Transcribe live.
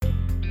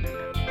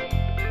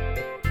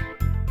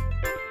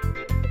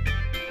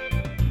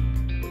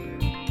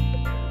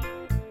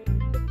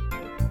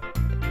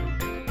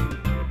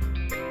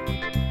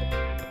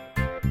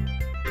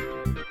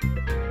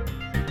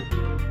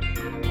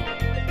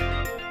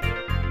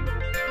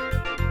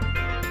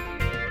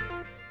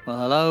Well,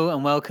 hello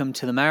and welcome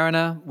to The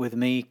Mariner with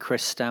me,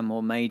 Chris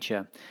Stanmore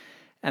Major.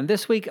 And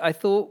this week I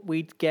thought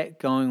we'd get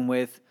going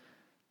with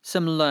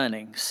some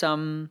learning,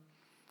 some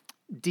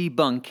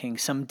debunking,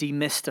 some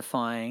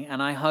demystifying,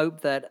 and I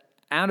hope that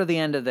out of the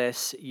end of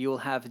this you'll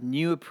have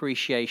new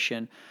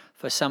appreciation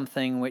for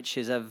something which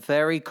is a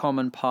very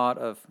common part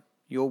of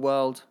your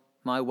world,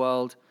 my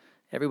world,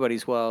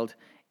 everybody's world,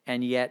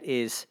 and yet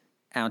is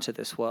out of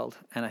this world.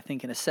 And I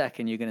think in a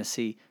second you're going to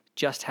see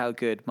just how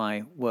good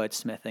my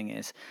wordsmithing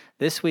is.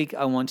 This week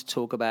I want to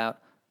talk about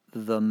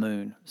the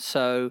moon.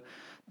 So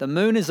the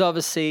moon is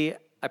obviously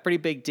a pretty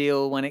big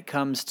deal when it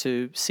comes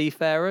to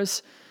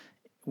seafarers.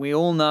 We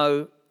all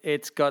know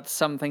it's got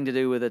something to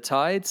do with the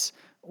tides.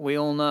 We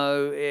all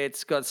know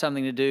it's got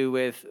something to do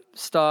with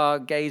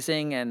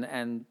stargazing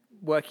and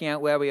working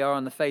out where we are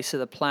on the face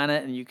of the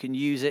planet, and you can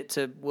use it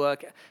to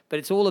work. But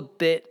it's all a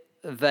bit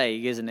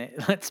vague, isn't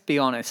it? Let's be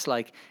honest.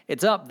 Like,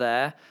 it's up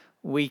there.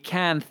 We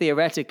can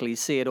theoretically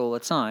see it all the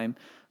time,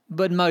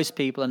 but most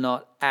people are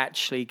not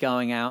actually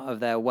going out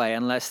of their way,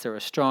 unless they're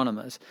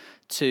astronomers,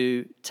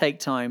 to take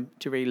time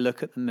to really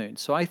look at the moon.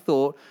 So I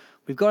thought,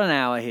 we've got an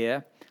hour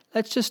here.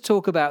 Let's just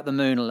talk about the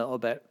moon a little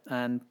bit,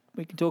 and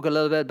we can talk a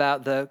little bit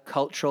about the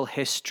cultural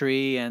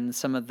history and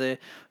some of the,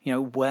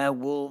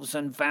 werewolves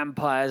and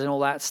vampires and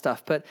all that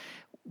stuff. But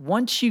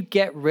once you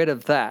get rid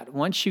of that,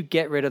 once you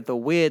get rid of the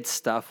weird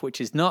stuff, which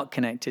is not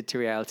connected to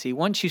reality,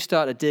 once you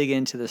start to dig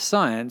into the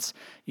science,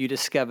 you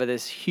discover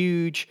this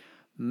huge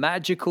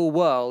magical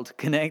world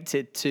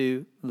connected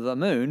to the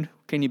moon.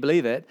 Can you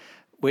believe it?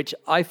 Which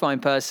I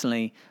find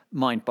personally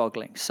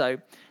mind-boggling. So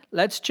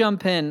let's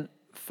jump in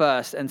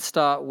first and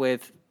start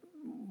with,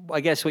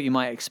 I guess, what you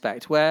might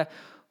expect.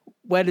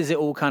 Where does it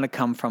all kind of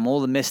come from?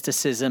 All the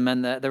mysticism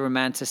and the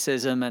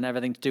romanticism and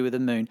everything to do with the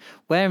moon.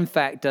 Where, in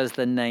fact, does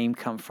the name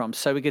come from?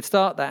 So we could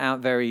start that out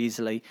very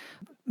easily.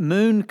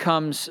 Moon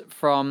comes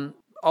from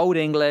Old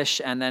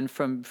English and then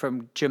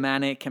from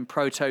Germanic and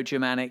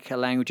Proto-Germanic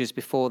languages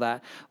before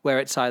that, where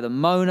it's either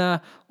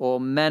Mona or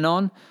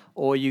Menon,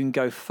 or you can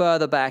go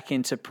further back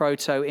into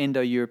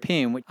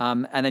Proto-Indo-European,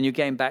 and then you're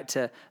getting back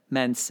to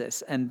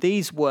Mensis. And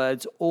these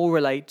words all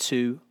relate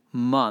to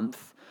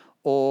month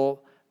or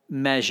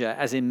measure,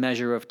 as in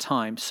measure of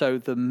time. So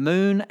the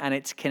moon and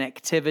its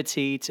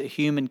connectivity to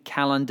human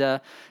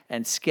calendar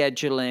and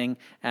scheduling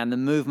and the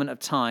movement of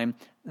time,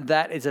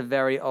 that is a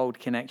very old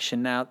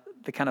connection. Now,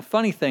 the kind of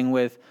funny thing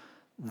with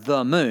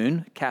the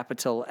moon,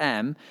 capital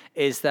M,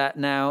 is that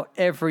now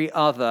every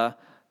other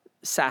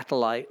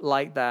satellite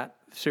like that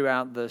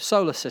throughout the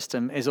solar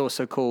system is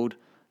also called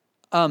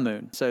a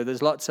moon. So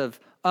there's lots of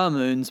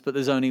moons, but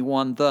there's only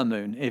one the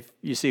moon, if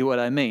you see what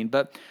I mean.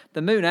 But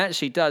the moon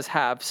actually does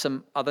have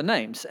some other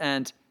names.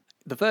 And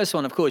the first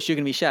one, of course, you're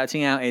going to be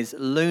shouting out is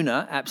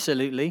Lunar,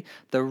 absolutely.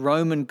 The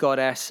Roman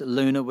goddess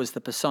Luna was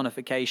the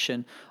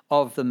personification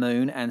of the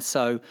moon. And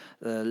so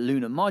the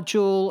lunar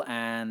module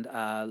and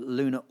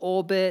lunar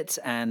orbit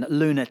and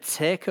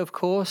lunatic, of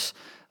course,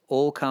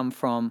 all come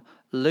from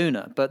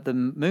Lunar. But the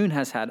moon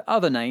has had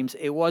other names.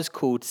 It was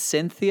called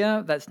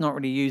Cynthia. That's not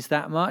really used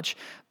that much.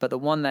 But the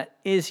one that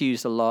is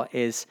used a lot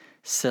is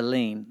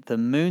Selene. The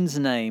moon's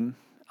name,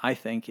 I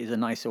think, is a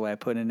nicer way of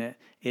putting it,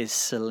 is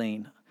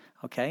Selene.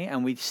 Okay?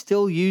 And we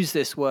still use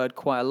this word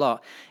quite a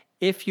lot.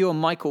 If you're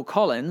Michael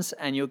Collins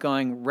and you're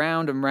going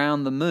round and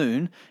round the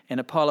moon in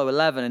Apollo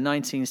 11 in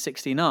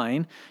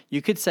 1969,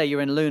 you could say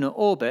you're in lunar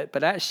orbit,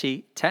 but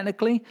actually,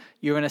 technically,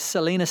 you're in a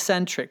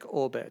selenocentric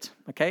orbit.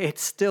 Okay,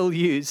 it's still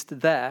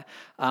used there.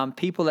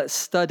 People that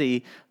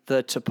study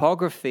the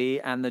topography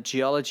and the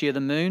geology of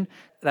the moon,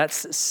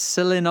 that's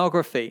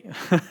selenography.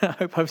 I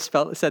hope I've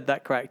said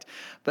that correct.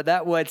 But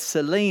that word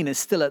selene is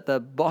still at the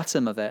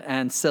bottom of it.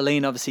 And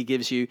selene obviously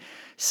gives you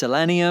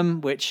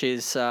selenium, which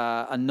is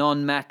a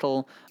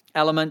non-metal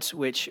element,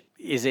 which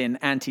is in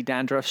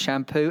anti-dandruff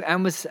shampoo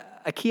and was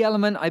a key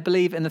element, I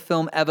believe, in the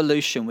film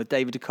Evolution with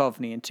David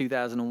Duchovny in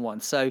 2001.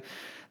 So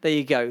there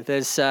you go.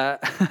 There's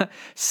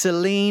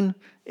Selene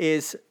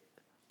is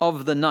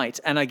of the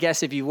night. And I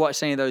guess if you've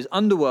watched any of those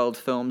underworld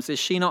films, is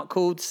she not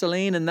called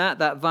Selene and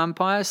that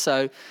vampire?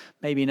 So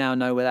maybe you now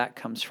know where that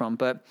comes from.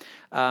 But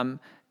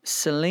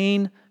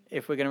Selene,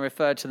 if we're going to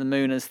refer to the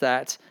moon as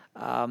that,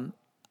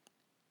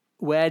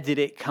 where did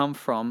it come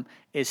from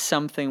is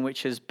something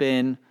which has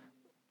been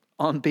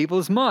on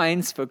people's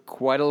minds for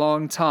quite a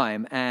long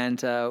time.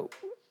 And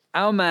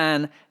our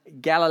man,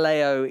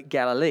 Galileo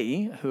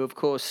Galilei, who of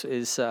course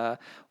is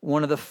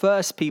one of the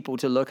first people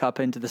to look up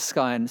into the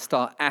sky and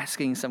start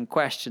asking some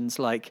questions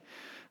like,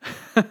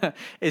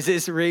 is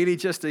this really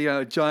just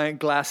a giant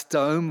glass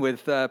dome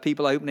with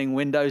people opening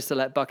windows to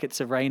let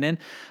buckets of rain in?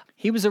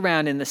 He was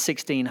around in the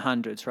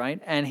 1600s,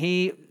 right? And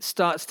he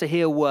starts to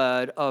hear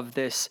word of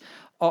this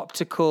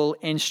optical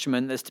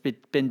instrument that's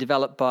been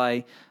developed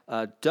by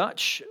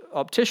Dutch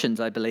opticians,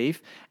 I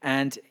believe.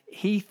 And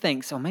he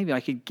thinks, oh, maybe I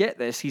could get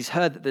this. He's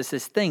heard that there's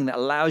this thing that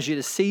allows you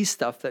to see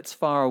stuff that's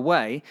far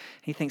away.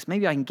 He thinks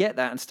maybe I can get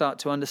that and start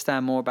to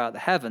understand more about the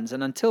heavens.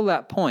 And until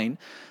that point,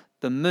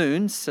 the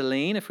moon,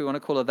 Selene, if we want to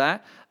call it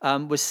that,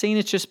 was seen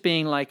as just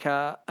being like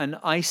an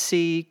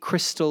icy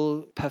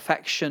crystal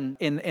perfection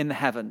in the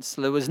heavens.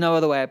 So there was no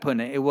other way of putting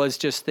it. It was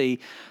just the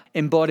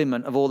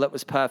embodiment of all that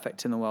was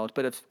perfect in the world.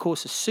 But of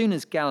course, as soon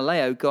as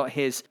Galileo got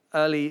his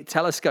early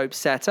telescope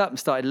set up and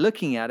started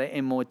looking at it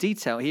in more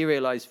detail, he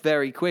realized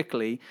very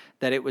quickly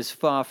that it was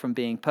far from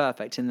being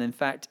perfect. And in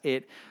fact,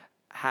 it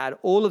had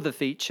all of the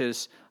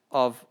features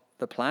of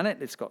the planet.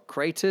 It's got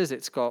craters.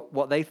 It's got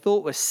what they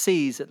thought were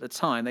seas at the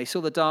time. They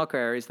saw the darker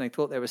areas and they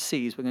thought they were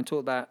seas. We're going to talk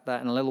about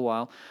that in a little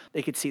while.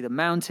 They could see the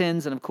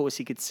mountains, and of course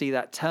you could see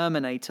that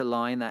terminator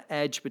line, that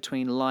edge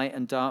between light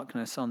and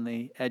darkness on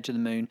the edge of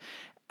the moon.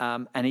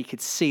 And he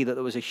could see that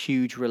there was a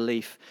huge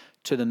relief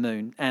to the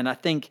moon. And I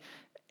think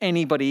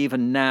anybody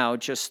even now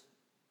just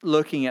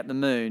looking at the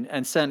moon,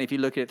 and certainly if you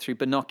look at it through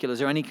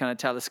binoculars or any kind of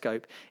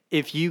telescope,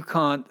 if you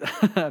can't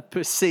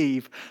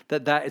perceive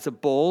that that is a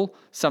ball,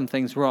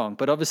 something's wrong.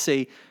 But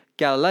obviously,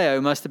 Galileo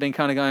must have been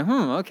kind of going,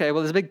 okay,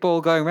 well, there's a big ball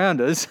going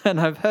around us,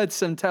 and I've heard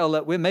some tell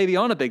that we're maybe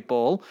on a big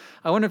ball.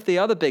 I wonder if the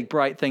other big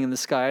bright thing in the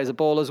sky is a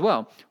ball as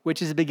well,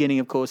 which is the beginning,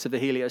 of course, of the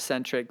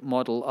heliocentric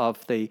model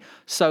of the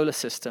solar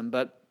system.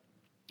 But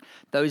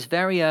those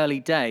very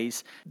early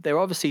days, they're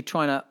obviously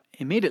trying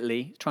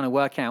to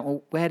work out,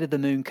 well, where did the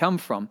moon come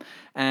from?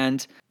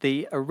 And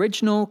the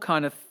original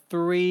kind of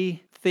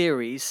three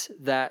theories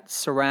that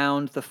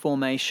surround the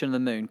formation of the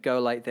moon go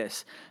like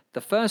this.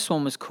 The first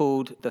one was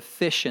called the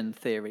fission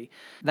theory.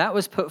 That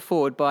was put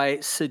forward by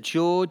Sir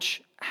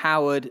George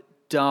Howard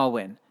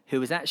Darwin, who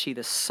was actually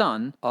the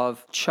son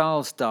of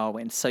Charles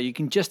Darwin. So you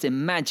can just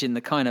imagine the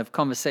kind of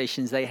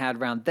conversations they had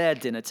around their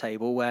dinner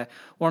table, where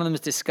one of them was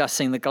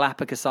discussing the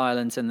Galapagos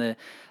Islands and the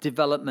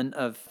development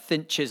of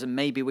finches, and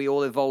maybe we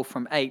all evolved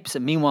from apes.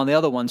 And meanwhile, the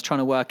other one's trying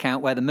to work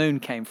out where the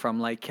moon came from.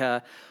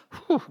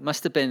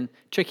 Must have been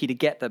tricky to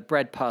get the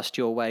bread passed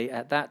your way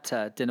at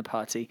that dinner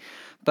party.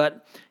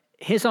 But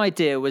his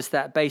idea was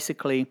that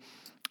basically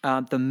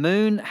the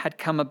moon had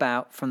come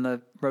about from the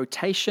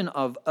rotation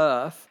of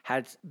Earth,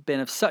 had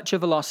been of such a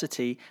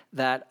velocity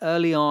that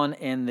early on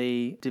in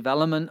the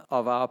development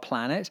of our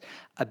planet,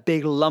 a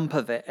big lump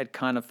of it had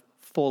kind of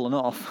fallen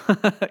off,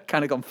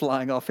 kind of gone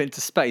flying off into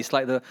space,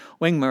 like the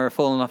wing mirror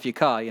falling off your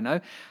car, you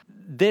know.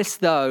 This,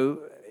 though,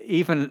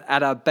 even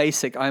at a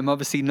basic, I'm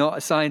obviously not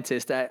a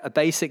scientist, at a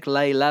basic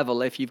lay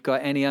level, if you've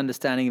got any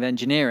understanding of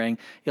engineering,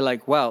 you're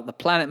like, well, the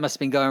planet must have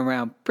been going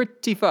around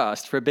pretty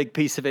fast for a big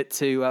piece of it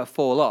to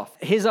fall off.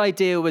 His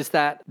idea was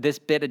that this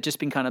bit had just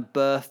been kind of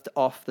birthed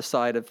off the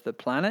side of the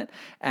planet,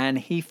 and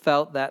he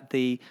felt that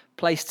the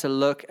place to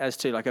look as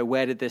to,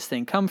 where did this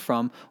thing come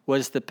from,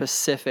 was the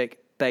Pacific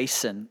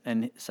Basin.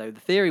 And so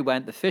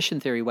the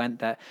fission theory went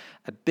that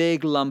a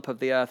big lump of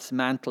the Earth's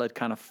mantle had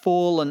kind of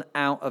fallen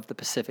out of the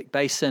Pacific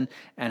Basin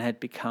and had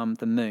become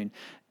the moon.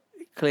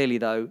 Clearly,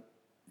 though,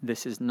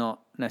 this is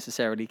not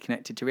necessarily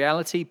connected to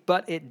reality,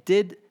 but it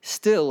did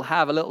still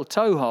have a little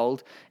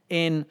toehold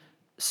in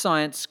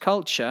science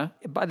culture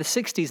by the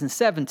 60s and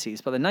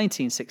 70s, by the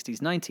 1960s,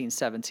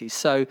 1970s.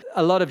 So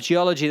a lot of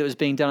geology that was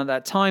being done at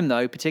that time,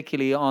 though,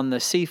 particularly on the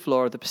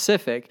seafloor of the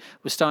Pacific,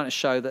 was starting to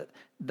show that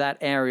that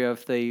area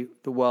of the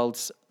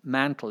world's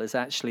mantle is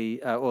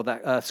actually, or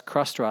that Earth's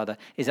crust rather,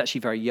 is actually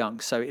very young.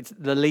 So it's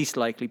the least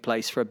likely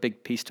place for a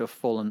big piece to have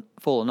fallen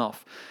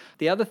off.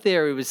 The other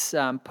theory was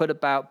put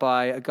about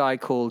by a guy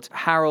called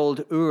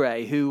Harold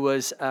Urey, who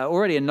was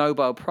already a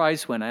Nobel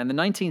Prize winner. In the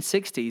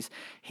 1960s,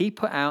 he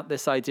put out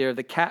this idea of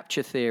the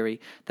capture theory,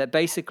 that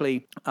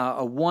basically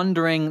a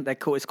wandering,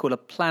 it's called a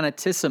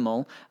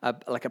planetesimal,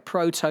 like a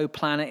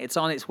proto-planet. It's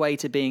on its way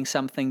to being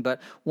something,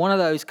 but one of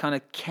those kind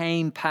of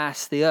came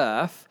past the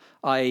Earth,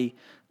 i.e.,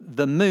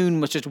 the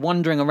moon was just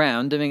wandering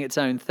around doing its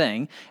own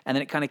thing, and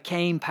then it kind of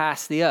came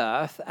past the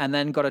Earth and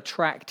then got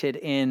attracted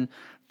in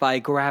by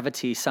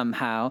gravity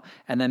somehow,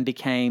 and then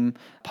became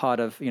part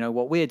of,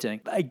 what we're doing.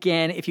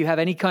 Again, if you have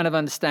any kind of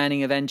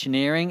understanding of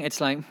engineering,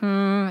 it's like,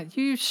 are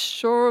you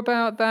sure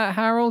about that,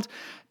 Harold?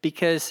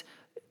 Because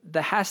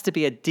there has to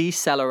be a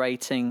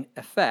decelerating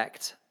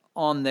effect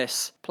on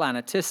this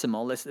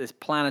planetesimal, this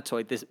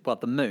planetoid,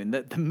 the moon.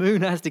 The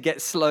moon has to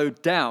get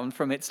slowed down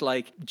from its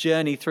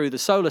journey through the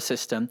solar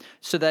system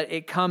so that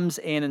it comes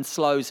in and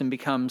slows and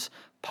becomes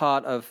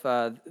part of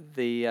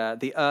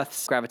the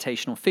Earth's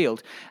gravitational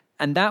field.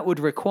 And that would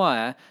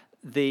require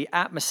the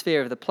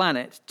atmosphere of the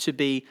planet to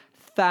be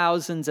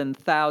thousands and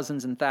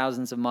thousands and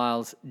thousands of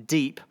miles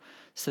deep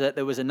so that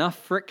there was enough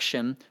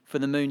friction for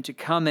the moon to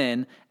come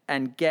in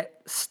and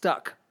get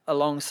stuck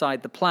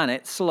alongside the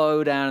planet,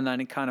 slow down, and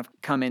then kind of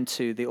come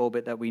into the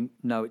orbit that we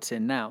know it's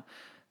in now.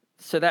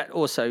 So that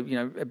also,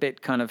 a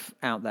bit kind of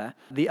out there.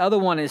 The other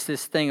one is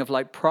this thing of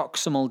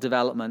proximal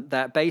development,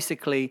 that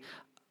basically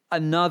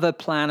another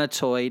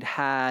planetoid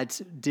had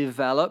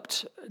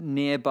developed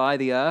nearby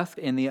the Earth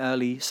in the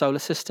early solar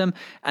system,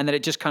 and that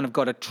it just kind of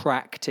got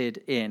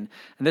attracted in.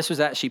 And this was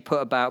actually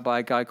put about by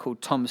a guy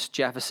called Thomas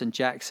Jefferson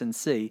Jackson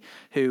C.,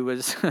 who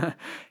was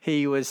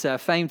he was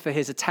famed for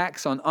his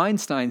attacks on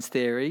Einstein's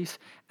theories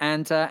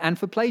and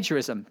for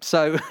plagiarism.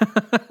 So,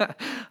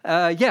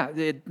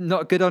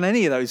 not good on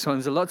any of those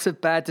ones. Lots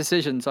of bad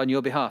decisions on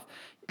your behalf.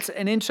 It's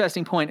an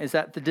interesting point is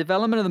that the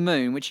development of the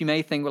moon, which you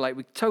may think, well, like,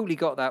 we totally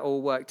got that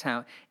all worked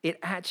out, it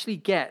actually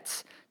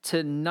gets to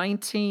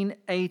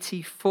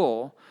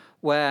 1984,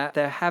 where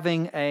they're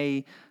having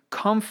a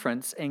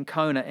conference in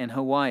Kona in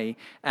Hawaii,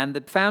 and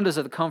the founders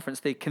of the conference,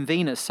 the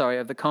conveners,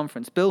 of the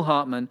conference, Bill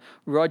Hartman,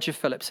 Roger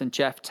Phillips, and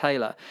Jeff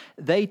Taylor,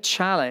 they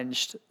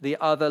challenged the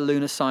other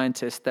lunar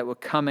scientists that were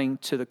coming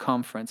to the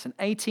conference. And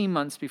 18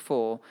 months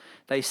before,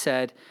 they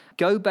said,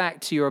 go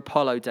back to your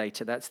Apollo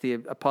data. That's the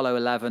Apollo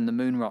 11, the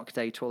moon rock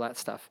data, all that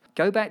stuff.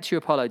 Go back to your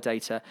Apollo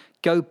data.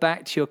 Go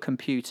back to your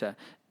computer.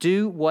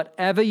 Do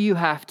whatever you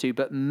have to,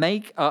 but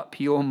make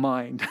up your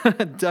mind.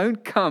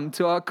 Don't come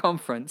to our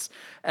conference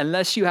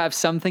unless you have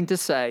something to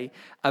say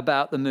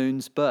about the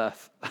moon's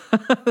birth.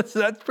 So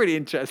that's pretty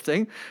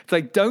interesting. It's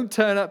like, don't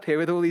turn up here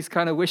with all these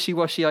kind of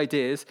wishy-washy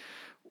ideas.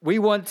 We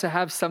want to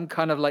have some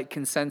kind of like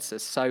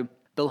consensus. So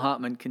Bill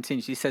Hartman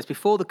continues. He says,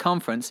 before the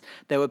conference,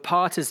 there were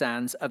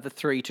partisans of the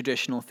three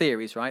traditional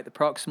theories, right? The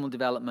proximal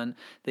development,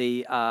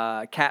 the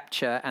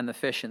capture, and the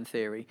fission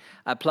theory,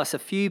 plus a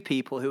few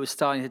people who were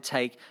starting to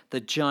take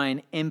the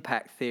giant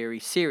impact theory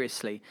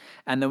seriously.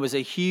 And there was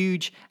a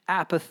huge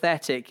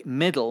apathetic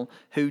middle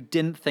who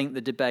didn't think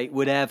the debate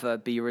would ever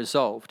be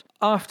resolved.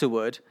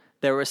 Afterward,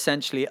 there were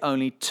essentially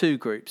only two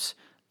groups,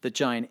 the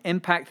giant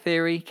impact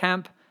theory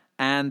camp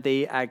and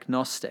the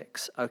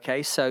agnostics.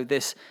 Okay, so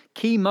this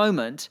key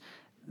moment,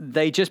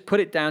 they just put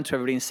it down to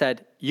everybody and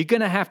said, you're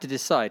going to have to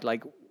decide,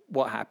 like,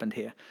 what happened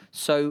here.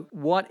 So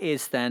what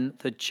is then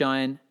the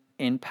giant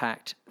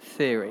impact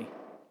theory?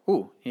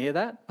 Ooh, you hear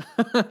that?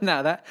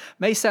 Now, that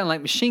may sound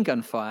like machine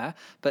gun fire,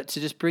 but to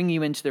just bring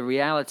you into the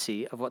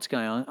reality of what's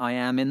going on, I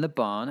am in the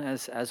barn,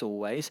 as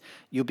always.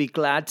 You'll be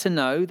glad to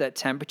know that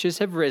temperatures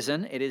have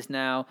risen. It is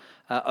now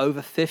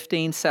over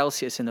 15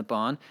 Celsius in the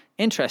barn.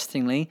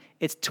 Interestingly,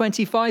 it's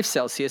 25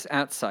 Celsius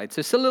outside, so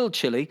it's a little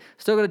chilly.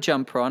 Still got a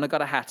jumper on, I've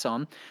got a hat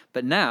on.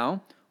 But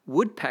now,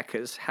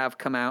 woodpeckers have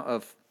come out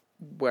of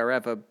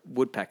wherever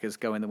woodpeckers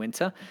go in the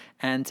winter,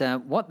 and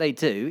what they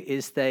do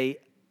is they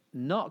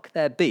knock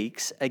their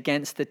beaks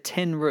against the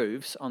tin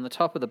roofs on the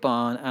top of the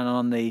barn and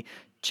on the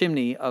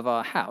chimney of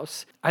our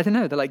house. I don't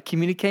know, they're like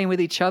communicating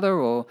with each other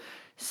or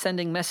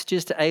sending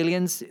messages to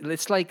aliens.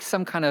 It's like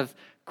some kind of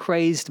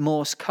crazed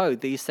Morse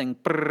code, these things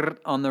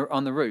on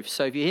the roof.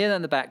 So if you hear that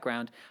in the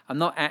background, I'm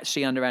not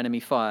actually under enemy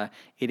fire.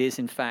 It is,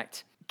 in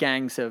fact,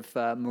 gangs of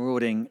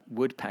marauding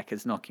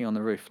woodpeckers knocking on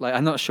the roof. Like,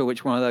 I'm not sure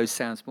which one of those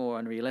sounds more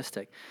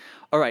unrealistic.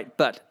 All right,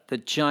 but the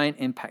giant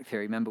impact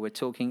theory, remember, we're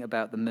talking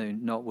about the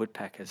moon, not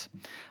woodpeckers.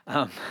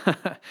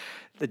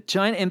 The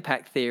giant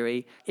impact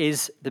theory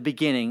is the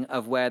beginning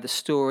of where the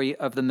story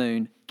of the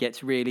moon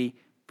gets really,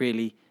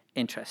 really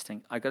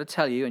interesting. I got to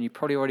tell you, and you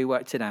probably already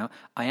worked it out,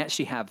 I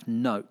actually have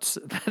notes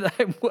that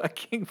I'm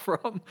working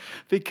from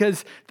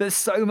because there's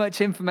so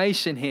much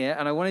information here,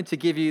 and I wanted to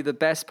give you the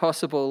best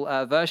possible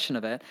version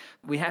of it.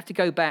 We have to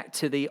go back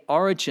to the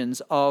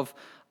origins of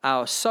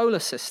our solar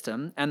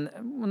system, and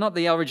not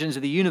the origins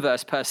of the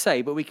universe per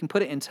se, but we can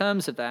put it in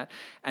terms of that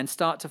and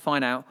start to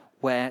find out,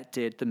 where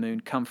did the moon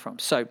come from?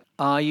 So,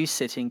 are you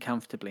sitting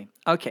comfortably?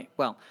 Okay,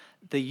 well,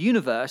 the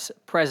universe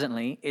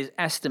presently is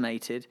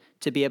estimated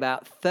to be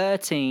about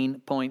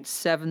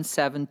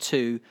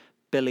 13.772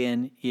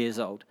 billion years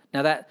old.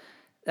 Now,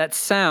 that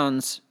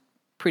sounds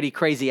pretty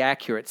crazy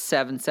accurate,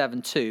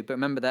 772, but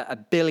remember that a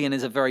billion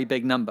is a very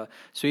big number.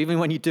 So even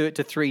when you do it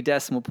to 3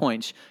 decimal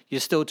points,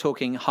 you're still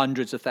talking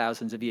hundreds of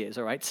thousands of years,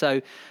 all right?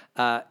 So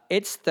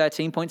it's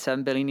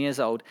 13.7 billion years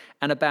old,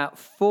 and about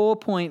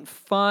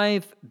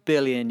 4.5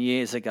 billion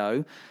years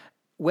ago,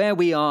 where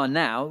we are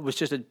now was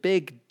just a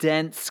big,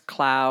 dense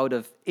cloud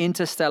of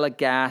interstellar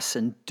gas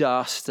and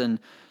dust and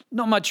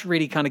not much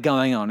really kind of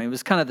going on. It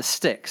was kind of the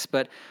sticks,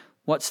 but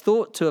what's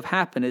thought to have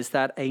happened is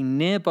that a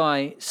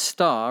nearby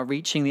star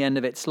reaching the end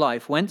of its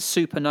life went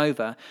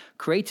supernova,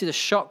 created a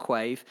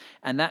shockwave,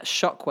 and that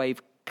shockwave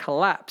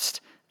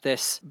collapsed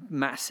this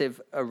massive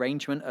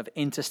arrangement of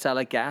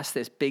interstellar gas,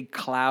 this big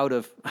cloud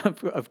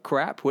of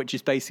crap, which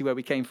is basically where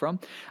we came from.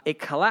 It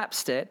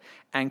collapsed it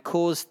and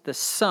caused the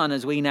sun,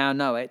 as we now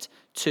know it,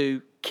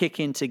 to kick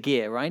into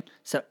gear, right?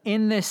 So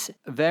in this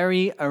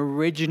very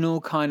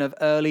original kind of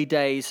early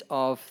days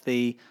of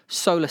the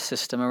solar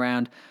system,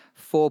 around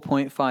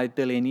 4.5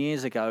 billion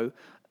years ago,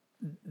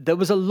 there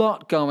was a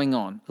lot going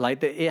on.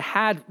 Like, it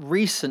had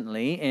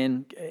recently,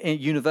 in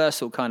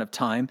universal kind of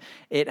time,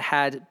 it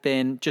had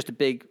been just a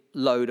big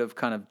load of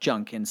kind of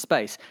junk in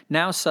space.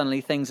 Now suddenly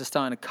things are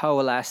starting to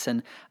coalesce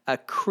and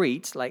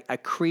accrete, like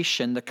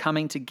accretion, the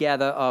coming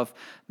together of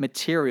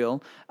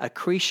material.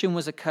 Accretion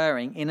was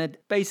occurring in a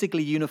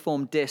basically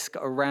uniform disk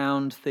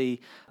around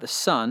the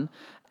sun,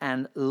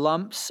 and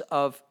lumps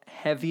of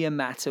heavier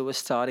matter were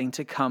starting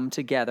to come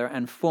together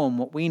and form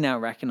what we now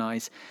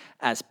recognize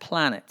as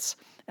planets.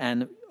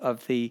 And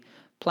of the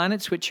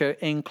planets which are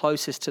in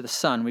closest to the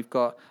sun, we've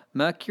got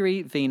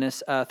Mercury,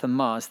 Venus, Earth, and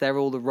Mars. They're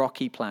all the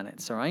rocky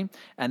planets, all right?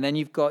 And then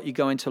you go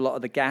into a lot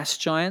of the gas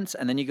giants,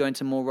 and then you go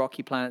into more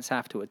rocky planets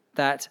afterward.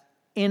 That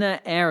inner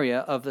area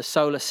of the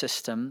solar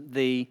system,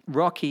 the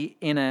rocky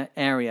inner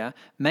area,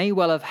 may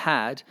well have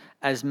had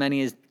as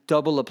many as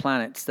double the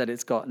planets that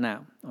it's got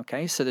now.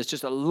 Okay, so there's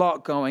just a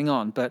lot going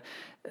on, but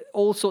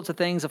all sorts of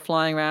things are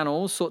flying around,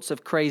 all sorts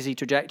of crazy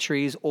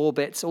trajectories,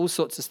 orbits, all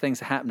sorts of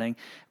things are happening.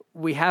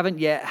 We haven't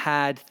yet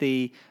had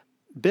the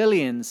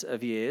billions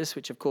of years,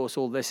 which of course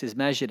all this is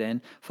measured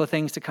in, for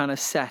things to kind of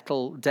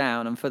settle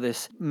down and for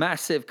this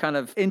massive kind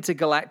of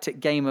intergalactic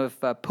game of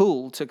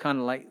pool to kind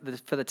of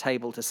for the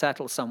table to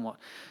settle somewhat.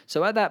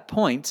 So at that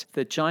point,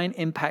 the giant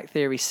impact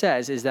theory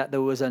says is that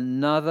there was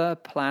another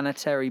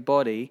planetary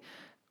body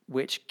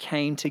which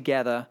came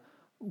together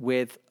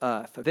with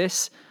Earth.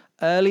 This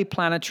early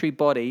planetary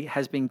body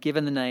has been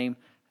given the name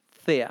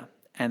Theia.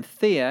 And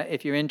Theia,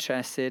 if you're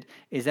interested,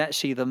 is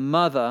actually the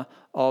mother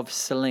of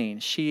Selene.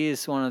 She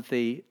is one of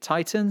the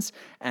Titans,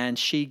 and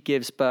she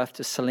gives birth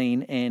to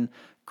Selene in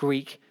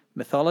Greek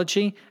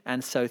mythology.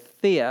 And so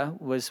Theia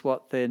was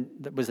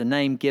the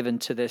name given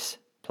to this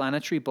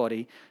planetary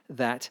body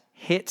that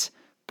hit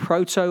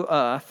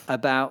proto-Earth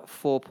about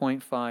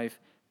 4.5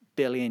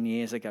 billion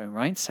years ago,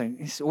 right? So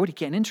it's already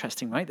getting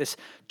interesting, right? This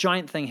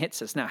giant thing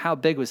hits us. Now, how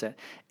big was it?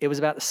 It was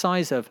about the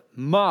size of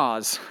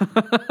Mars.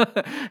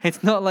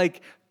 It's not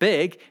like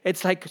big,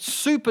 it's like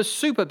super,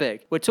 super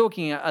big. We're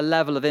talking a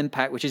level of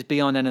impact which is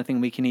beyond anything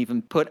we can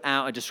even put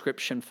out a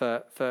description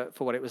for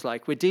what it was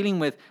like. We're dealing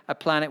with a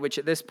planet which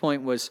at this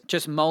point was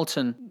just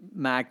molten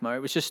magma. It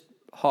was just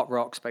hot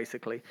rocks,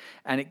 basically,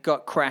 and it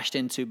got crashed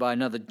into by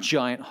another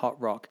giant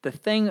hot rock. The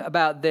thing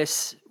about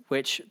this,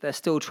 which they're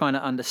still trying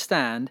to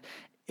understand,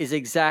 is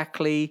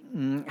exactly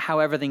how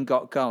everything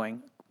got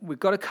going. We've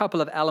got a couple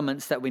of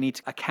elements that we need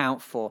to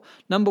account for.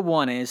 Number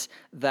one is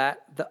that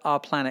our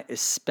planet is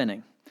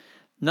spinning.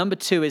 Number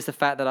two is the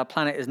fact that our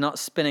planet is not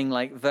spinning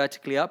like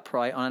vertically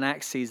upright on an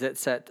axis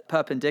that's at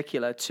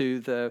perpendicular to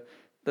the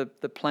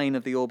plane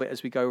of the orbit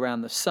as we go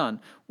around the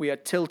sun. We are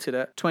tilted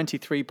at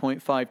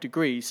 23.5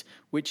 degrees,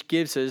 which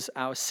gives us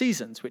our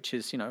seasons, which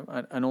is,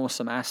 an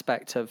awesome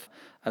aspect of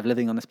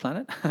living on this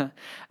planet.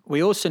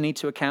 We also need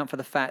to account for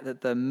the fact that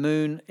the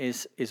moon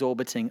is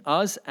orbiting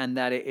us and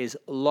that it is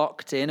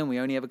locked in and we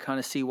only ever kind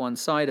of see one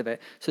side of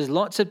it. So there's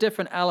lots of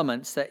different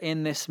elements that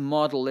in this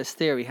model, this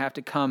theory, have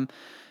to come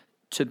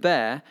to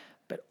bear.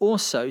 But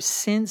also,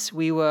 since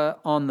we were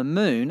on the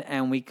moon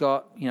and we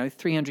got,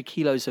 300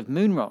 kilos of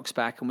moon rocks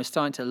back, and we're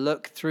starting to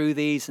look through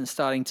these and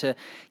starting to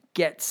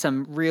get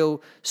some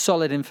real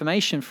solid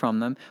information from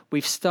them,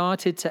 we've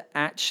started to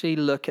actually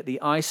look at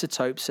the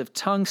isotopes of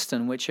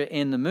tungsten which are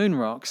in the moon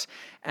rocks.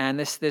 And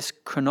this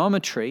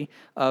chronometry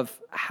of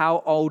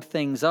how old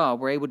things are,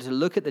 we're able to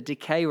look at the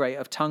decay rate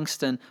of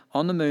tungsten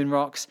on the moon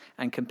rocks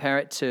and compare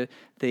it to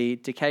the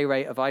decay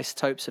rate of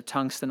isotopes of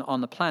tungsten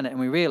on the planet,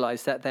 and we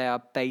realize that they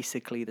are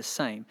basically the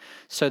same.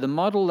 So the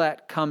model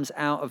that comes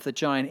out of the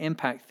giant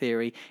impact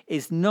theory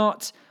is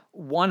not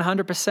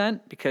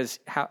 100%, because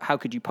how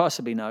could you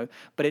possibly know?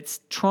 But it's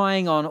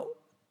trying on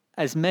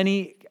as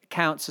many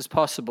counts as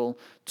possible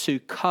to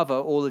cover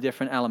all the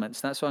different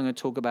elements. That's what I'm going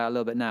to talk about a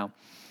little bit now.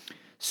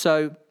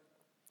 So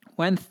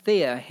when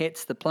Theia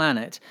hits the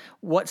planet,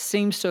 what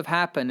seems to have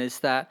happened is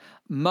that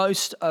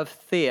most of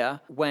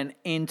Theia went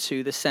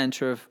into the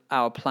center of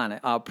our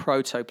planet, our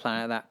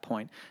protoplanet at that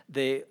point.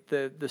 The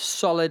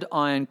solid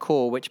iron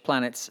core which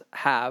planets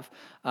have,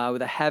 with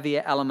the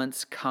heavier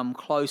elements come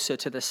closer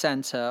to the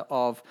center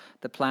of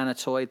the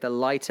planetoid. The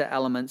lighter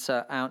elements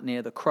are out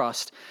near the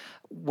crust.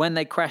 When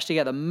they crash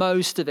together,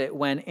 most of it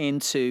went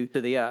into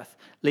the Earth,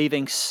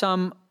 leaving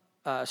some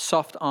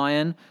soft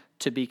iron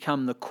to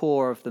become the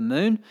core of the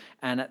moon.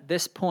 And at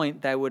this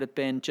point, there would have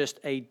been just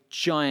a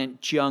giant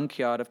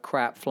junkyard of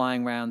crap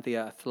flying around the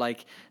Earth.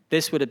 Like,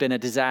 this would have been a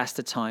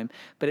disaster time.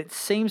 But it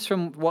seems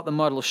from what the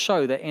models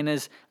show that in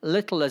as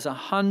little as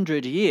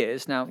 100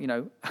 years, now,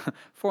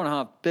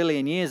 4.5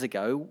 billion years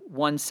ago,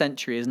 1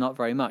 century is not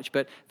very much,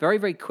 but very,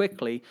 very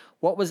quickly,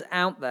 what was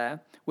out there,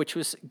 which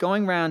was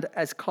going around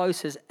as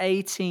close as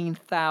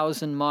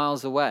 18,000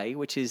 miles away,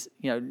 which is,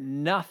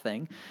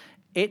 nothing,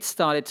 it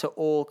started to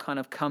all kind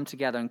of come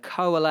together and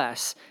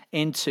coalesce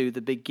into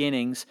the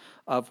beginnings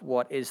of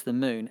what is the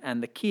moon.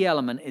 And the key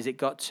element is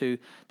there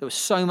was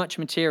so much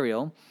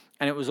material,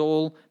 and it was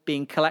all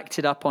being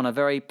collected up on a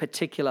very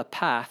particular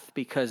path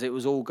because it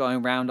was all going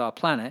around our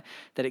planet,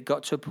 that it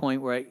got to a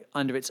point where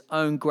under its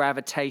own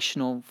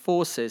gravitational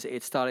forces,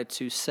 it started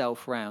to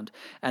self-round.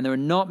 And there are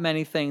not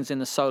many things in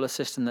the solar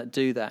system that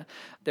do that.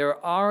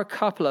 There are a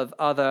couple of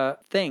other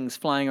things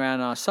flying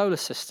around our solar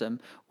system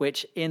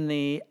which in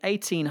the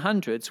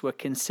 1800s were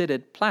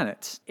considered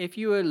planets. If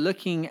you were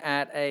looking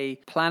at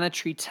a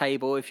planetary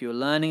table, if you were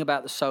learning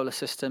about the solar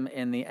system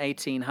in the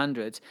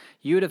 1800s,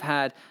 you would have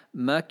had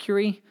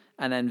Mercury,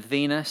 and then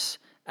Venus,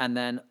 and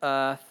then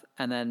Earth,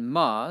 and then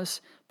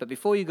Mars. But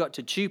before you got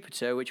to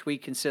Jupiter, which we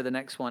consider the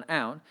next one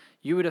out,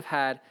 you would have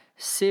had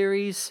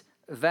Ceres,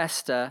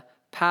 Vesta,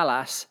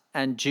 Pallas,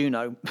 and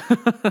Juno.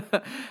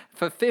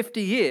 For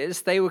 50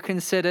 years, they were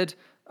considered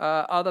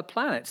other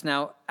planets.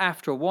 Now,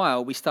 after a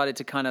while, we started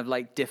to kind of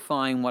like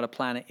define what a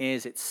planet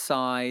is, its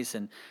size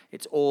and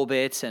its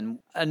orbit, and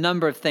a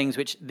number of things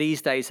which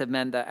these days have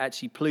meant that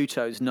actually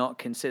Pluto's not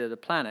considered a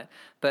planet.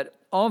 But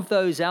of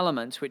those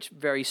elements, which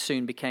very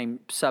soon became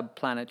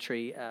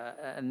subplanetary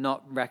and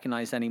not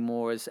recognized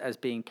anymore as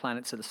being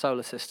planets of the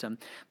solar system,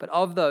 but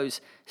of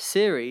those,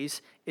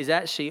 Ceres is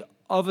actually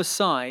of a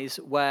size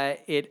where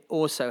it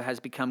also has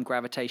become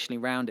gravitationally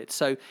rounded.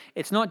 So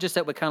it's not just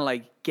that we're kind of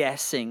like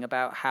guessing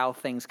about how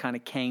things kind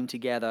of came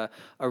together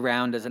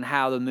around us and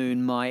how the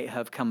moon might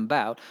have come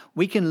about.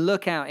 We can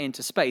look out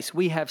into space.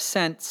 We have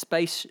sent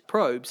space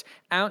probes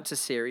out to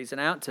Ceres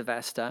and out to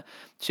Vesta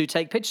to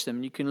take pictures of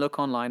them. You can look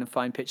online and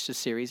find pictures of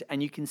Ceres,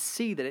 and you can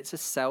see that it's a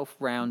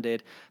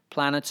self-rounded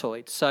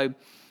planetoid. So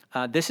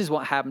this is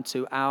what happened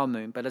to our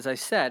moon. But as I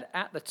said,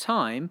 at the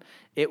time,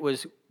 it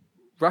was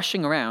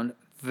rushing around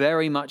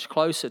very much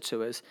closer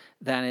to us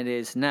than it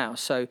is now.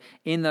 So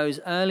in those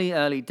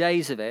early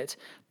days of it,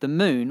 the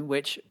moon,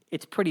 which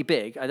it's pretty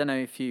big, I don't know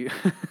if you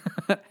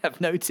have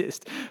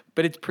noticed,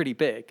 but it's pretty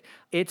big.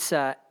 It's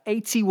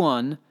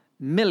 81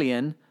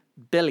 million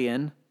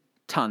billion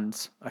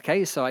tons.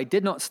 Okay, so I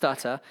did not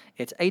stutter.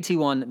 It's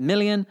 81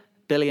 million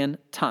billion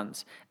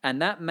tons.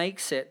 And that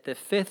makes it the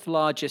fifth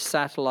largest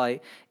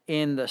satellite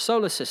in the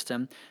solar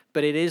system,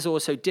 but it is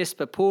also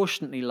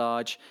disproportionately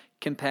large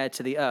compared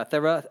to the Earth.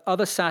 There are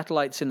other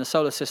satellites in the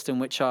solar system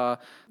which are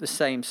the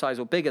same size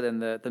or bigger than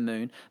the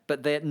moon,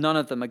 but none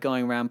of them are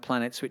going around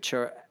planets which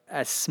are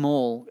as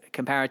small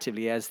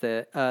comparatively as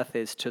the Earth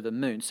is to the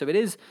moon. So it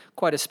is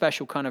quite a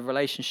special kind of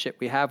relationship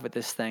we have with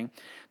this thing.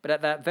 But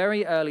at that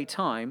very early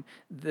time,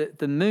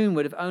 the moon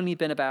would have only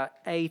been about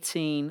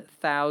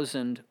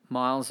 18,000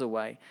 miles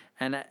away.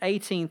 And at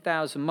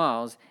 18,000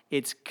 miles,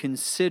 it's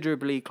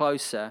considerably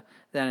closer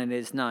than it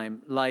is now,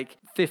 like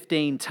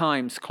 15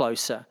 times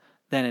closer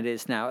than it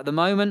is now. At the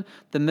moment,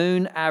 the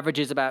moon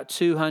averages about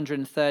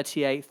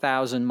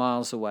 238,000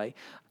 miles away.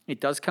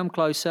 It does come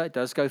closer, it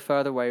does go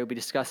further away, we'll be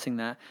discussing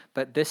that,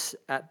 but the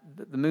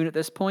moon at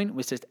this point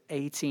was just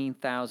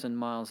 18,000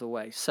 miles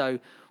away. So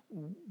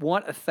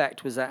what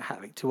effect was that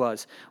having to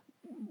us?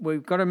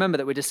 We've got to remember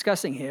that we're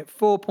discussing here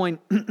my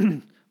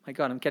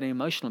God, I'm getting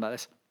emotional about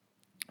this.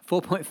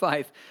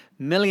 4.5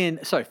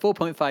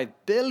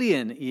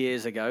 billion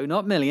years ago,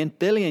 not million,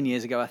 billion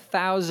years ago,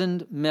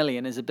 1,000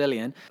 million is a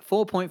billion.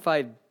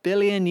 4.5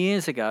 billion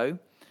years ago,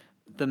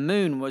 the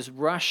moon was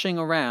rushing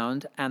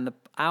around and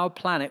our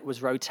planet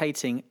was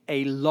rotating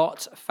a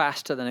lot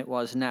faster than it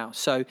was now.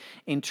 So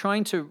in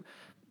trying to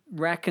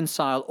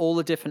reconcile all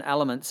the different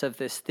elements of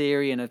this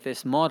theory and of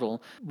this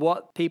model,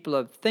 what people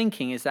are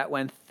thinking is that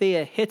when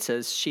Thea hit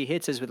us, she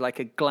hit us with like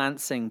a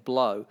glancing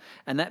blow,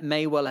 and that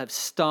may well have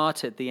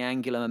started the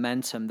angular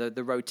momentum, the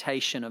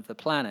rotation of the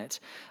planet,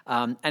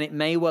 and it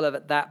may well have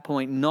at that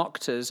point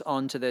knocked us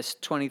onto this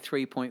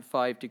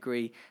 23.5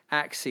 degree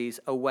axis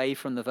away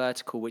from the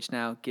vertical, which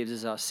now gives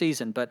us our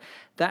season. But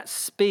that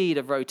speed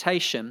of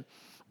rotation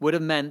would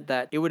have meant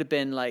that it would have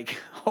been like,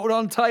 hold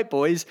on tight,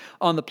 boys,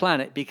 on the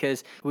planet,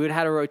 because we would have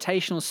had a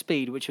rotational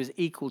speed which was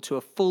equal to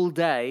a full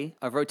day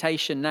of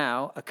rotation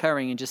now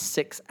occurring in just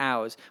 6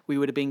 hours. We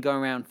would have been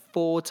going around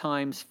 4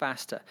 times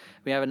faster.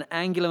 We have an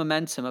angular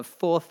momentum of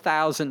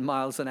 4,000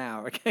 miles an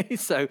hour, okay?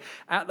 So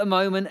at the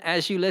moment,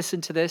 as you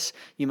listen to this,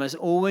 you must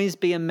always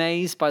be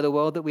amazed by the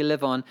world that we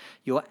live on.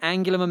 Your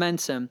angular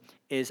momentum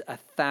is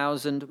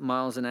 1,000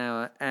 miles an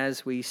hour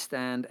as we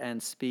stand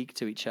and speak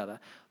to each other.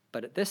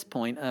 But at this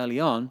point,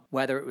 early on,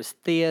 whether it was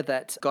Thea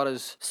that got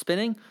us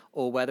spinning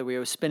or whether we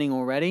were spinning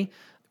already,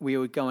 we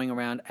were going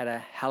around at a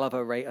hell of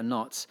a rate of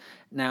knots.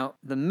 Now,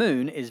 the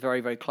moon is very,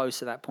 very close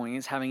to that point.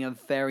 It's having a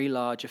very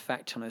large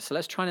effect on us. So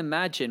let's try and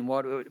imagine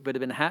what would have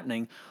been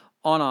happening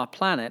on our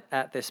planet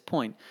at this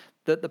point.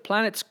 That the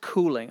planet's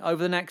cooling.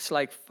 Over the next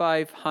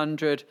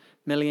 500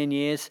 million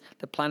years,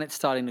 the planet's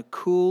starting to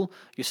cool.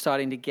 You're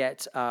starting to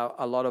get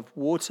a lot of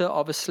water,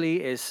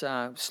 obviously, is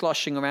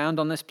sloshing around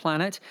on this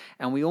planet.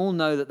 And we all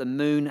know that the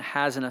moon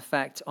has an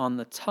effect on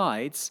the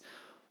tides.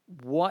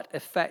 What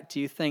effect do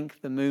you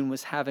think the moon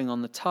was having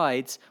on the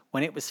tides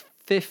when it was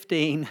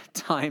 15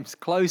 times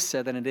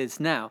closer than it is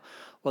now?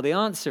 Well, the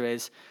answer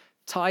is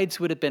tides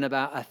would have been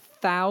about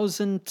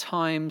 1,000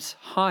 times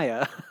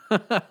higher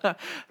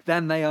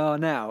than they are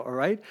now, all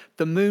right?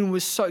 The moon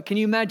was so... Can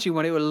you imagine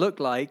what it would look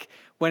like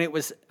when it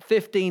was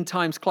 15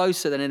 times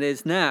closer than it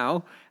is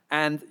now,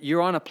 and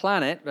you're on a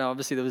planet? Well,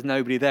 obviously, there was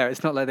nobody there.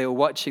 It's not like they were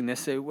watching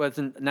this. It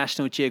wasn't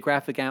National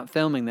Geographic out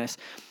filming this.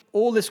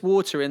 All this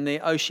water in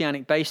the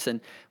oceanic basin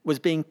was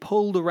being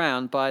pulled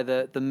around by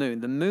the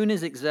moon. The moon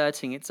is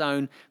exerting its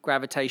own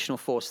gravitational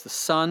force. The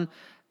sun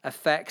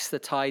affects the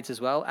tides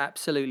as well,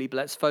 absolutely, but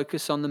let's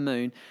focus on the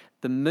moon.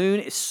 The moon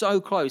is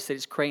so close that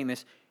it's creating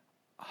this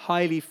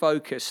highly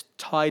focused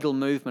tidal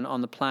movement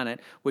on the planet,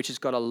 which has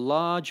got a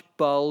large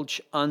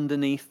bulge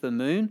underneath the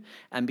moon,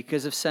 and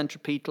because of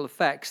centripetal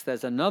effects,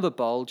 there's another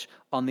bulge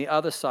on the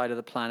other side of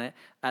the planet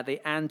at the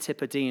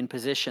antipodean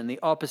position, the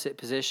opposite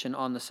position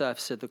on the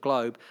surface of the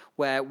globe,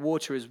 where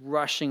water is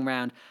rushing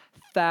around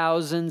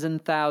thousands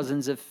and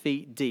thousands of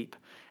feet deep.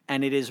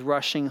 and it is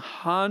rushing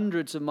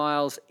hundreds of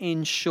miles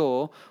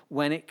inshore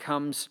when it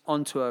comes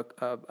onto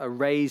a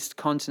raised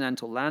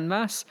continental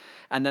landmass,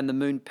 and then the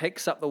moon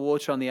picks up the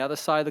water on the other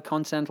side of the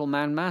continental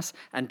landmass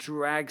and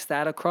drags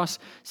that across.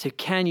 So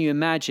can you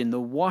imagine the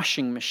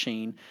washing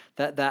machine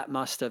that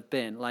must have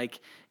been?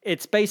 Like,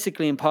 it's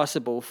basically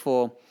impossible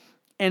for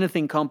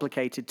anything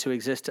complicated to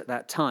exist at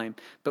that time.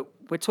 But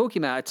we're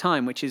talking about a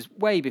time which is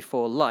way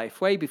before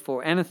life, way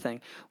before anything.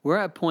 We're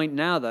at a point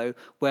now, though,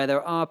 where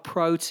there are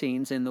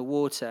proteins in the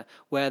water,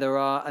 where there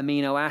are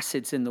amino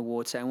acids in the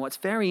water. And what's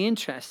very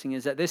interesting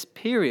is that this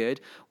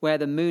period where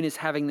the moon is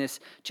having this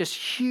just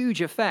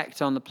huge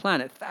effect on the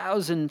planet,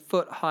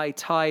 1,000-foot high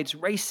tides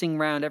racing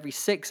around every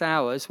 6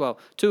 hours, well,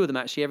 two of them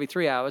actually every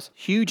 3 hours,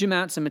 huge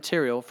amounts of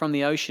material from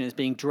the ocean is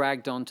being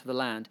dragged onto the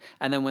land.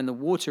 And then when the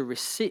water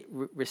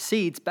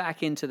recedes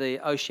back into the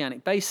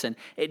oceanic basin,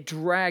 it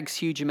drags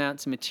huge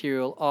amounts of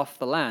material off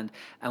the land.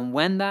 And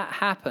when that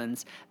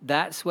happens,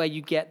 that's where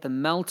you get the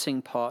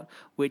melting pot,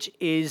 which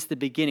is the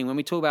beginning. When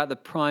we talk about the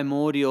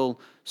primordial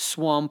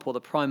swamp or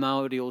the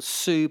primordial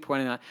soup or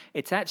anything like that,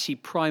 it's actually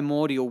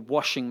primordial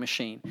washing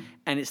machine,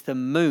 and it's the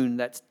moon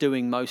that's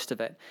doing most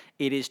of it.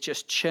 It is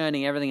just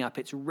churning everything up.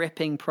 It's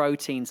ripping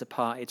proteins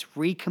apart. It's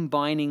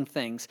recombining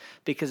things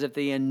because of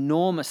the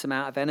enormous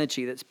amount of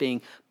energy that's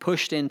being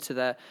pushed into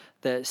the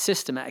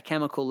system at a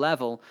chemical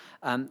level.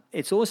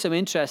 It's also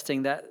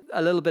interesting that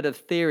a little bit of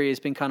theory has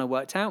been kind of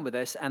worked out with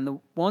this, and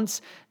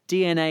once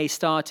DNA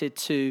started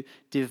to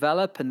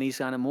develop and these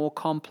kind of more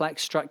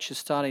complex structures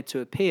started to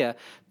appear,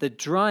 the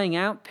drying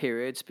out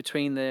periods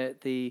between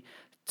the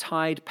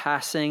tide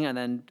passing and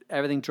then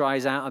everything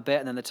dries out a bit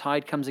and then the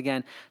tide comes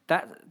again,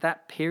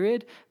 that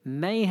period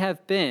may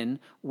have been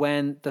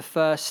when the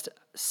first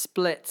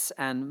splits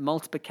and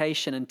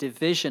multiplication and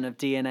division of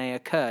DNA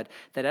occurred.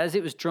 That as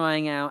it was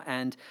drying out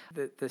and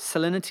the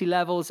salinity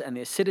levels and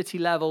the acidity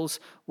levels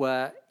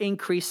were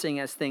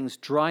increasing as things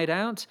dried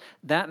out,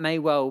 that may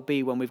well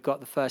be when we've got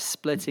the first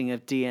splitting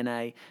of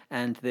DNA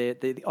and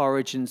the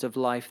origins of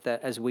life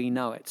that as we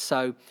know it.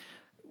 So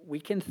we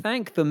can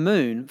thank the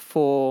moon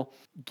for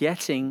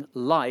getting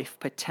life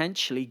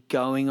potentially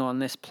going on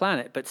this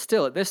planet. But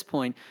still, at this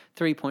point,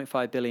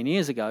 3.5 billion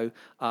years ago,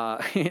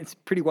 it's a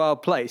pretty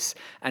wild place.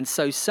 And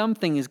so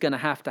something is going to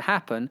have to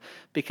happen,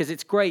 because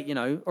it's great,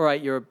 all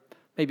right,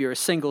 maybe you're a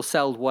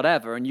single-celled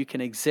whatever, and you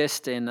can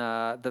exist in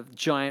the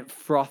giant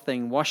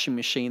frothing washing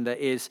machine that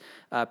is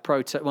not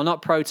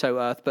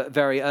proto-Earth, but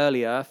very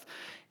early Earth.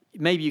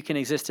 Maybe you can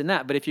exist in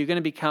that, but if you're going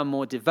to become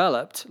more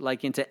developed,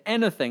 like into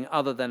anything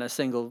other than a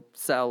single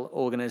cell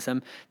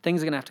organism,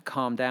 things are going to have to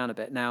calm down a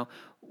bit. Now,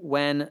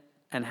 when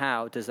and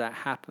how does that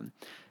happen?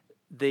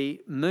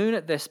 The moon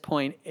at this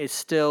point is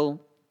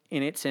still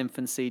in its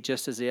infancy,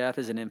 just as the Earth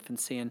is in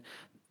infancy. And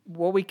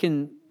what we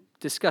can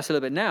discuss a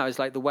little bit now is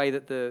like the way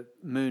that the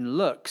moon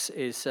looks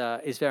is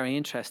very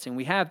interesting.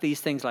 We have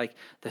these things like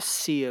the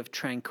Sea of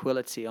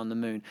Tranquility on the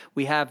moon.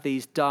 We have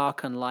these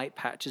dark and light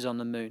patches on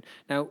the moon.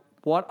 Now,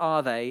 what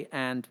are they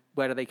and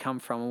where do they come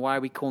from, and why are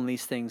we calling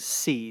these things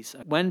seas?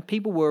 When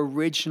people were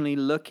originally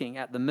looking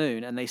at the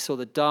moon and they saw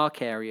the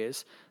dark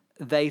areas,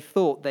 they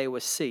thought they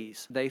were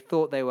seas. They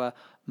thought they were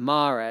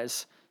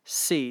mares,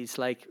 seas,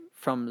 like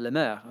from le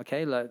mer,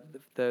 okay, like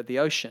the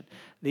ocean.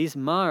 These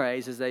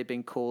mares, as they've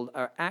been called,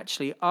 are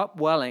actually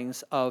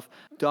upwellings of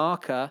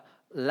darker,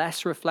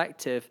 less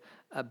reflective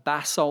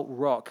basalt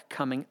rock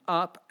coming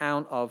up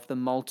out of the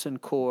molten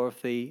core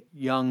of the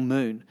young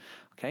moon.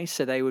 Okay,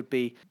 so they would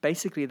be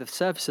basically the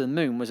surface of the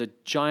moon was a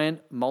giant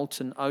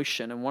molten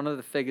ocean. And one of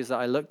the figures that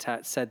I looked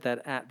at said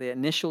that at the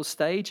initial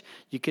stage,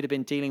 you could have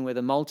been dealing with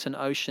a molten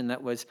ocean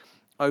that was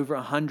over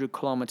 100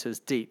 kilometers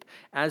deep.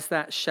 As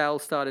that shell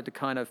started to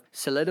kind of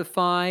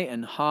solidify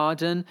and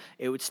harden,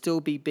 it would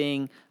still be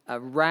being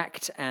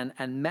racked and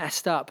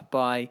messed up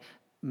by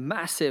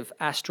massive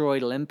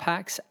asteroidal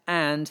impacts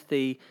and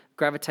the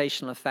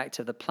gravitational effect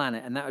of the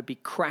planet, and that would be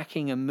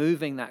cracking and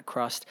moving that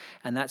crust,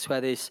 and that's where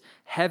these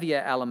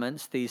heavier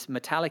elements, these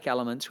metallic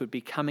elements, would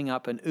be coming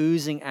up and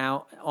oozing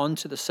out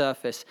onto the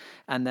surface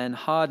and then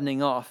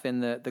hardening off in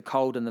the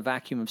cold and the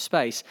vacuum of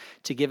space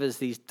to give us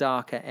these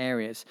darker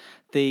areas.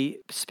 The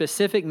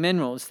specific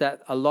minerals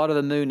that a lot of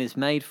the moon is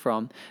made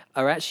from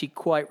are actually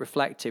quite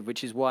reflective,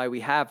 which is why we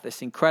have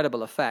this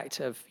incredible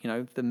effect of,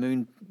 the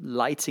moon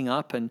lighting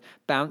up and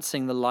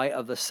bouncing the light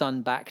of the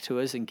sun back to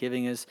us and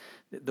giving us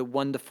the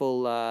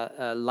wonderful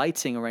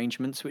lighting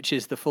arrangements, which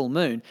is the full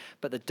moon.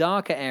 But the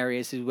darker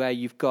areas is where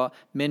you've got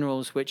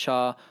minerals which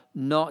are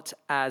not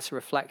as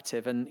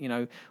reflective.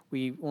 And,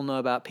 we all know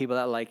about people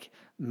that are like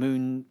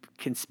moon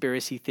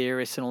conspiracy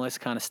theorists and all this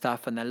kind of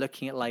stuff, and they're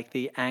looking at like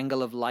the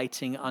angle of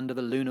lighting under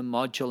the lunar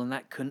module, and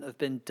that couldn't have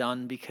been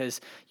done because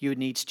you would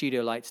need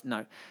studio lights.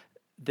 No.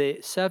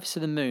 The surface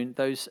of the moon,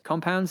 those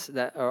compounds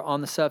that are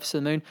on the surface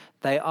of the moon,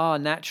 they are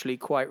naturally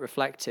quite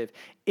reflective.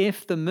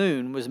 If the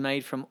moon was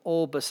made from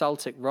all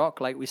basaltic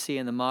rock, like we see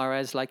in the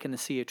mares, like in the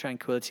Sea of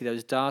Tranquility,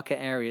 those darker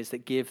areas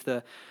that give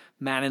the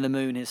man in the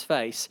moon his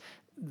face,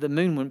 the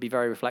moon wouldn't be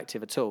very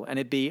reflective at all, and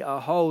it'd be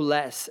a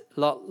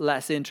lot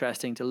less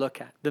interesting to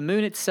look at. The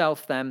moon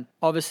itself then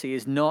obviously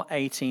is not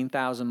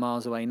 18,000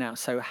 miles away now.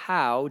 So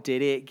how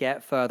did it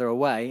get further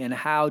away, and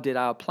how did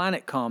our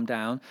planet calm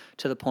down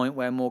to the point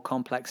where more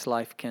complex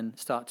life can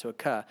start to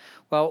occur?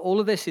 Well, all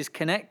of this is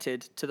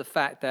connected to the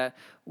fact that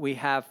we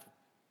have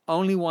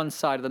only one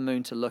side of the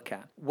moon to look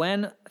at.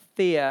 When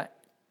Theia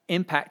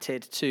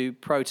impacted to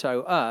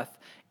proto-Earth,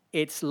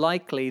 it's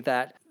likely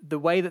that the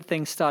way that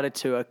things started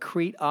to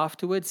accrete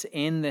afterwards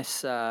in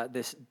this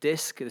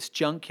disk, this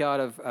junkyard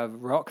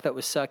of rock that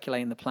was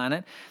circulating the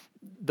planet,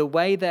 the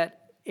way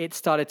that it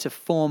started to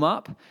form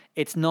up,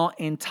 it's not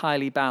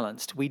entirely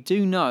balanced. We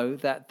do know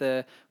that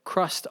the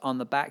crust on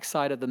the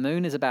backside of the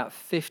moon is about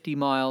 50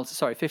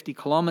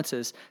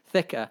 kilometers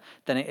thicker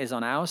than it is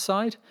on our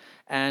side.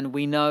 And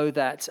we know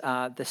that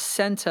the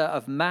center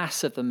of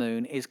mass of the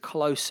moon is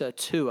closer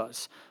to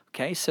us.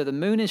 Okay, so the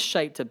moon is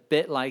shaped a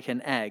bit like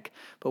an egg,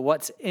 but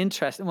what's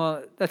interesting,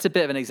 well, that's a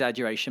bit of an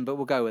exaggeration, but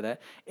we'll go with it.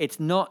 It's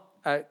not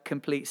a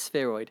complete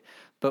spheroid,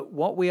 but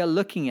what we are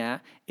looking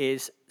at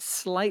is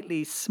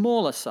slightly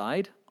smaller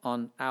side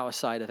on our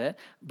side of it,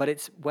 but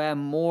it's where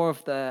more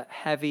of the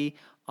heavy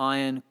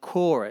iron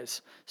core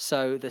is.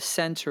 So the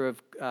center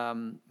of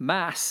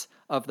mass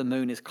of the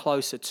moon is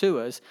closer to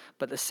us,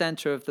 but the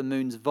center of the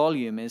moon's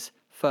volume is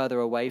further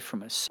away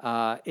from us.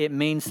 It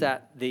means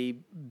that the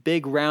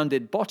big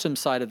rounded bottom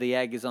side of the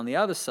egg is on the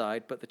other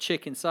side, but the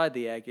chick inside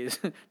the egg is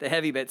the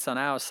heavy bits on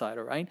our side,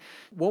 all right?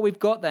 What we've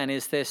got then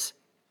is this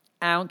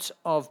out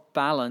of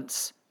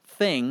balance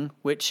thing,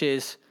 which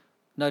is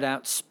no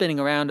doubt spinning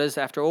around us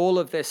after all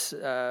of this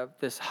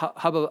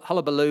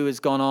hullabaloo has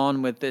gone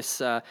on with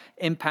this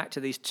impact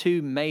of these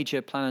two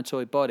major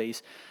planetoid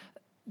bodies.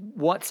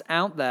 What's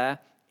out there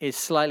is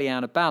slightly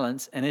out of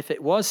balance, and if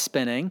it was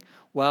spinning,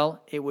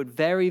 well, it would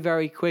very,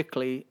 very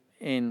quickly,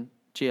 in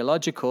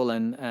geological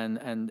and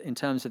in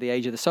terms of the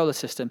age of the solar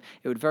system,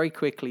 it would very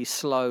quickly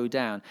slow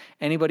down.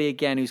 Anybody,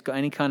 again, who's got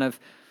any kind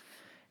of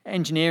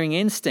engineering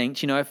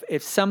instinct,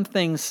 if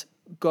something's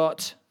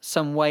got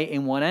some weight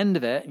in one end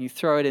of it and you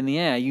throw it in the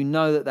air, you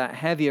know that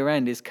heavier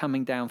end is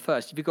coming down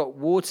first. If you've got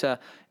water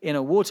in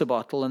a water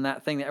bottle, and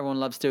that thing that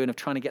everyone loves doing of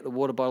trying to get the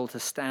water bottle to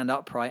stand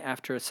upright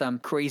after some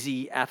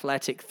crazy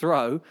athletic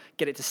throw,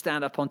 get it to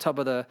stand up on top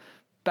of the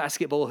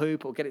basketball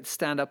hoop or get it to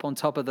stand up on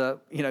top of the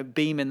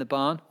beam in the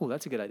barn. Oh,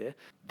 that's a good idea.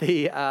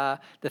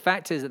 The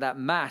fact is that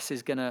mass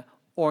is going to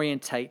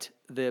orientate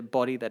the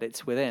body that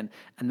it's within.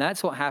 And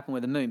that's what happened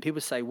with the moon. People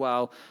say,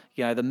 well,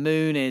 the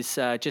moon is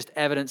just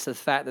evidence of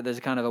the fact that there's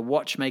a kind of a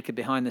watchmaker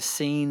behind the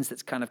scenes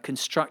that's kind of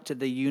constructed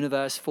the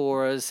universe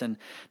for us. And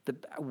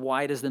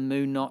why does the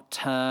moon not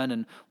turn?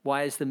 And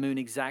why is the moon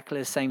exactly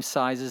the same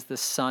size as the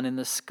sun in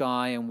the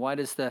sky? And why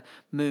does the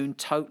moon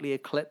totally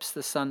eclipse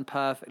the sun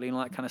perfectly and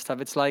all that kind of stuff?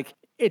 It's like,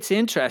 it's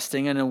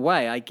interesting in a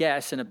way, I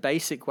guess, in a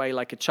basic way,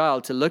 like a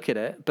child to look at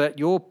it, but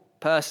your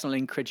personal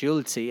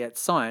incredulity at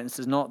science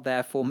does not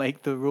therefore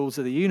make the rules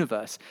of the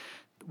universe.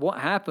 What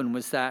happened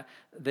was that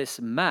this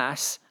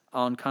mass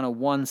on kind of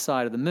one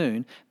side of the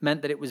moon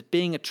meant that it was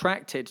being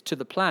attracted to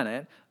the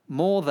planet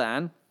more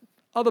than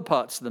other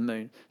parts of the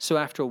moon. So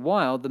after a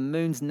while, the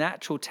moon's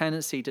natural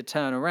tendency to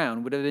turn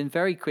around would have been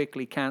very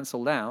quickly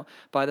cancelled out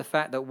by the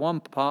fact that one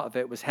part of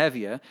it was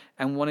heavier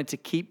and wanted to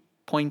keep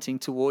pointing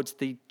towards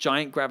the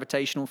giant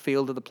gravitational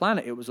field of the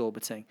planet it was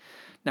orbiting.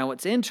 Now,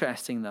 what's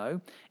interesting,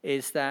 though,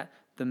 is that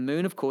the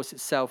moon, of course,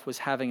 itself was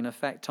having an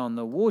effect on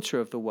the water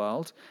of the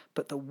world,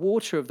 but the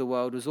water of the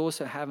world was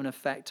also having an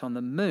effect on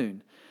the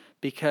moon.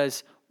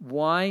 Because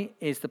why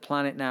is the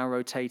planet now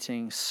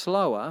rotating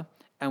slower,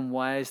 and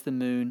why is the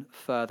moon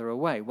further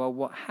away? Well,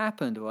 what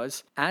happened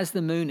was, as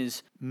the moon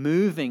is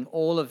moving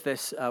all of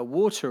this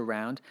water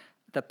around,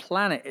 the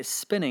planet is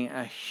spinning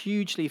at a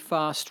hugely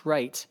fast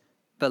rate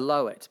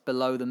below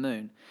the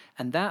moon.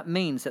 And that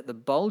means that the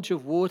bulge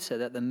of water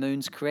that the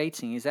moon's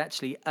creating is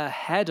actually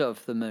ahead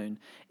of the moon.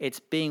 It's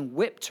being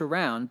whipped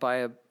around by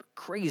a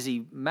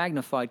crazy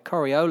magnified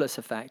Coriolis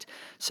effect,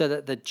 so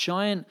that the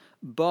giant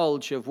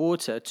bulge of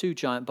water, two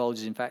giant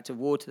bulges, in fact, of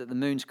water that the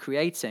moon's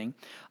creating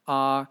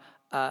are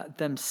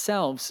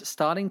themselves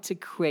starting to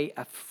create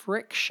a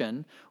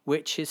friction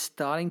which is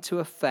starting to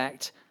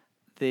affect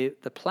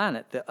the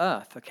planet, the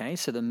Earth, okay?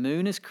 So the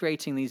moon is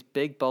creating these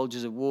big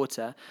bulges of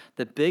water.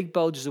 The big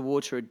bulges of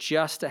water are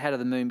just ahead of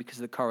the moon because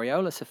of the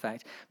Coriolis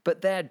effect,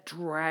 but they're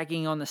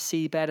dragging on the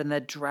seabed, and they're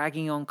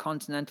dragging on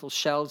continental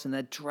shelves, and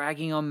they're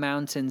dragging on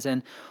mountains.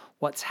 And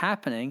what's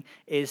happening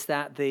is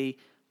that the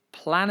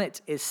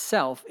planet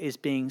itself is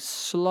being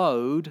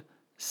slowed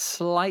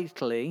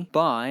slightly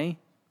by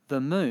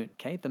the moon,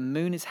 okay? The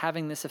moon is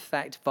having this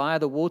effect via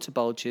the water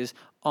bulges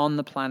on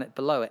the planet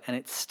below it, and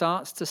it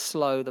starts to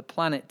slow the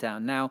planet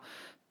down. Now,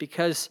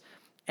 because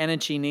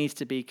energy needs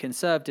to be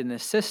conserved in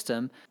this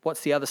system,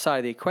 what's the other side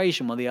of the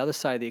equation? Well, the other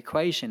side of the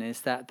equation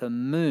is that the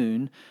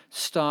moon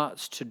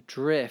starts to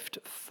drift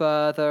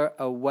further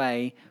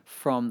away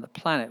from the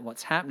planet.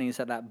 What's happening is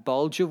that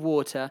bulge of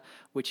water,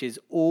 which is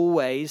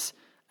always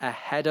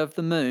ahead of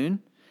the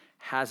moon,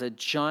 has a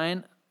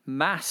giant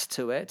mass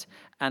to it,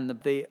 and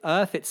the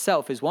Earth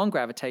itself is one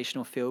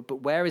gravitational field,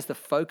 but where is the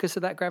focus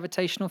of that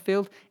gravitational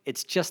field?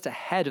 It's just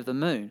ahead of the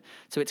moon.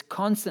 So it's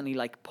constantly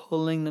like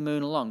pulling the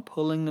moon along,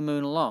 pulling the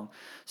moon along.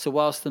 So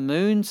whilst the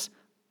moon's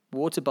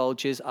water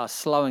bulges are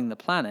slowing the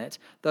planet,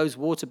 those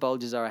water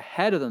bulges are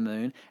ahead of the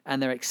moon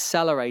and they're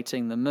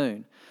accelerating the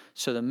moon.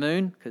 So the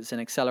moon, because it's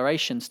in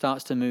acceleration,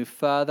 starts to move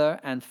further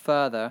and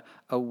further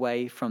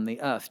away from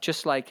the Earth.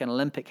 Just like an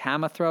Olympic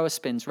hammer thrower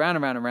spins round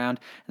and round and round,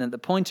 and at the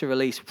point of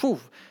release,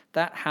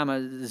 that hammer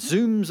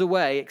zooms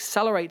away,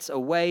 accelerates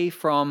away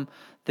from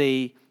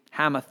the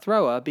hammer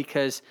thrower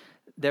because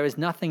there is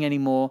nothing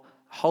anymore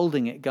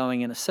holding it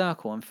going in a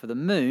circle. And for the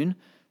moon,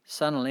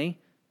 suddenly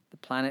the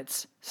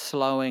planet's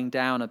slowing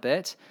down a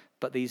bit,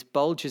 but these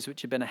bulges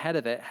which have been ahead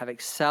of it have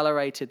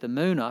accelerated the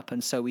moon up,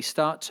 and so we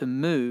start to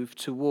move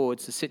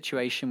towards the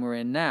situation we're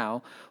in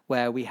now,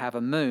 where we have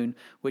a moon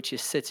which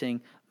is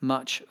sitting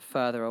much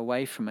further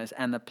away from us,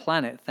 and the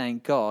planet,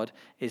 thank God,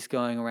 is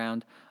going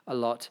around a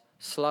lot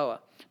slower.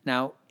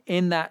 Now,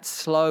 in that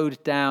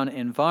slowed down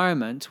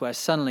environment where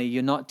suddenly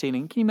you're not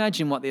dealing, can you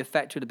imagine what the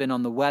effect would have been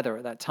on the weather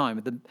at that time?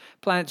 With the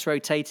planet's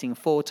rotating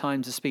 4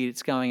 times the speed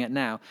it's going at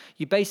now,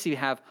 you basically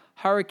have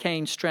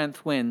hurricane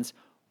strength winds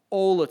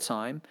all the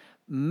time,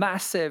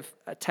 massive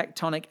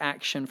tectonic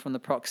action from the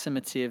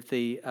proximity of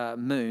the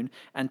moon,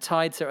 and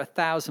tides that are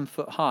 1,000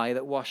 foot high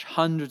that wash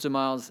hundreds of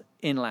miles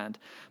inland.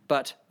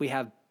 But we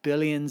have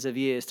billions of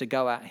years to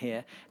go at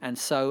here, and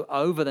so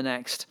over the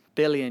next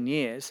billion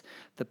years,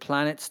 the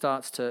planet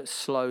starts to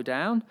slow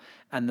down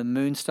and the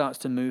moon starts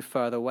to move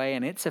further away,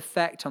 and its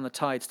effect on the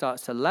tide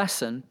starts to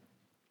lessen.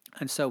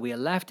 And so we are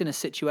left in a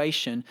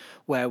situation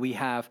where we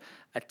have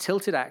a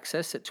tilted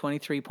axis at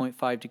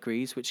 23.5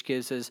 degrees, which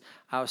gives us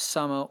our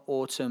summer,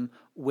 autumn,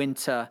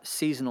 winter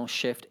seasonal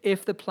shift.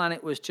 If the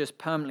planet was just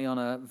permanently on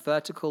a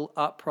vertical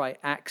upright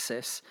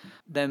axis,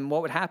 then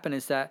what would happen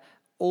is that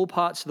all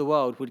parts of the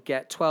world would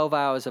get 12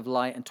 hours of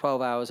light and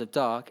 12 hours of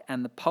dark,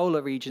 and the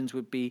polar regions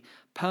would be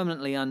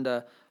permanently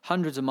under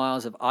hundreds of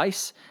miles of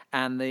ice,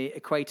 and the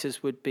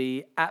equators would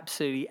be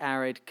absolutely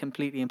arid,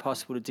 completely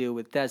impossible to deal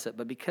with desert.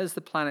 But because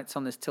the planet's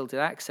on this tilted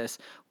axis,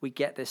 we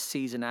get this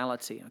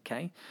seasonality,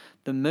 okay?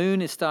 The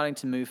moon is starting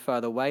to move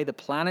further away. The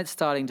planet's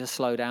starting to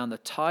slow down. The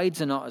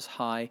tides are not as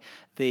high.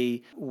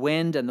 The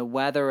wind and the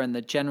weather and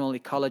the general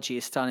ecology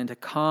is starting to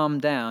calm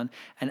down.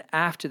 And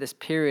after this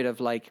period of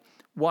like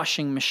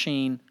washing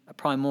machine, a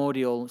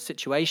primordial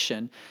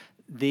situation,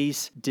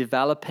 these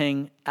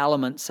developing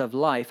elements of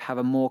life have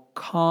a more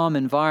calm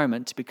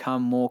environment to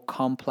become more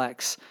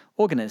complex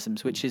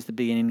organisms, which is the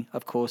beginning,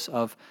 of course,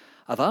 of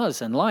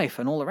us and life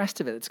and all the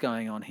rest of it that's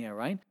going on here,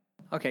 right?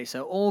 Okay,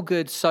 so all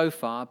good so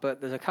far,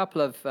 but there's a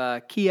couple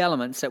of key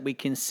elements that we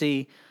can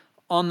see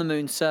on the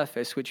moon's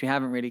surface, which we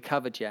haven't really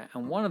covered yet.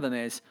 And one of them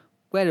is,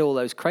 where did all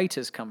those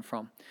craters come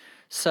from?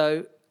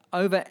 So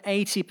over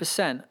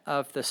 80%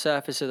 of the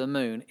surface of the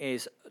moon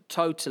is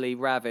totally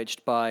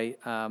ravaged by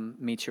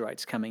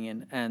meteorites coming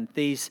in. And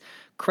these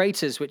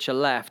craters which are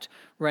left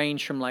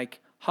range from like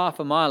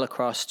half a mile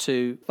across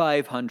to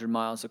 500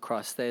 miles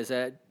across. There's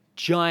a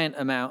giant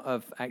amount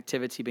of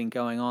activity been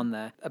going on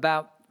there.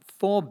 About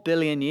 4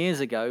 billion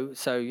years ago,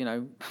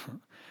 so,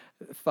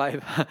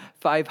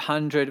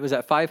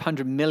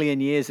 500 million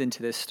years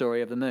into this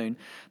story of the moon.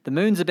 The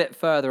moon's a bit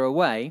further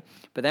away,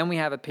 but then we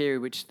have a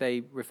period which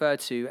they refer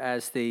to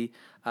as the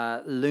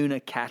lunar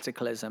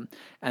cataclysm.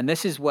 And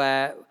this is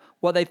where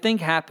what they think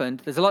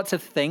happened, there's lots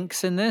of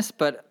thinks in this,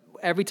 but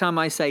every time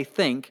I say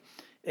think,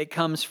 it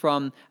comes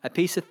from a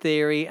piece of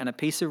theory and a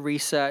piece of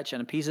research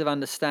and a piece of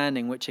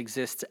understanding which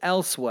exists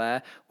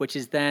elsewhere, which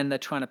is then they're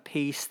trying to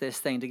piece this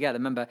thing together.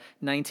 Remember,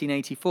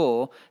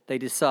 1984, they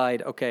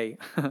decide, okay,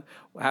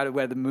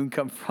 where the moon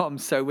come from?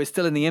 So we're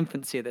still in the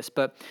infancy of this.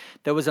 But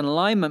there was an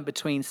alignment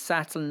between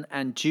Saturn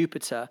and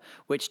Jupiter,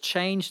 which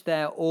changed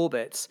their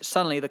orbits.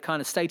 Suddenly, the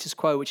kind of status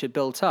quo which had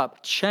built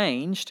up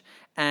changed,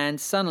 and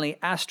suddenly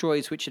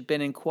asteroids which had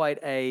been in quite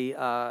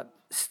a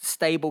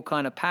stable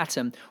kind of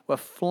pattern were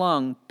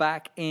flung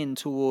back in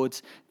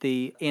towards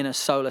the inner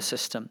solar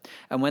system.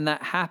 And when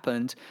that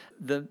happened,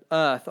 the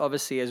Earth,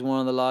 obviously as one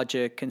of the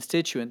larger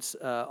constituents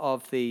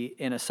of the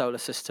inner solar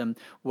system,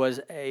 was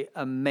a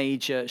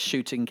major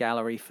shooting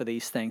gallery for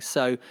these things.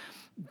 So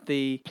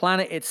the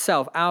planet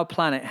itself, our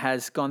planet,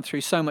 has gone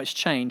through so much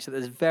change that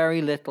there's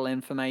very little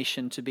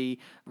information to be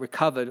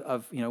recovered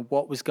of,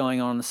 what was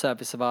going on the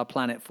surface of our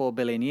planet 4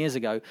 billion years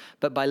ago.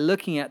 But by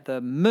looking at the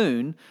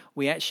moon,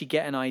 we actually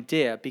get an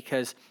idea,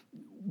 because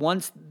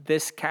once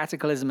this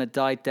cataclysm had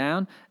died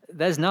down,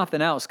 there's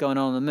nothing else going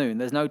on the moon.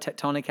 There's no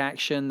tectonic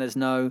action, there's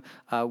no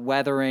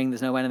weathering,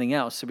 there's no anything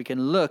else. So we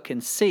can look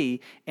and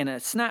see in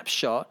a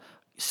snapshot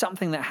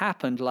something that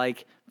happened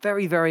like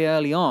very, very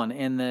early on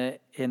in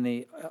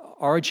the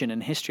origin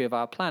and history of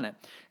our planet.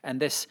 And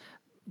this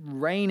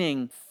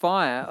raining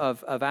fire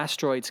of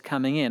asteroids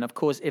coming in, of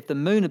course, if the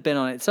moon had been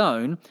on its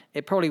own,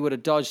 it probably would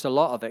have dodged a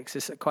lot of it, because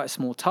it's quite a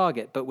small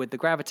target. But with the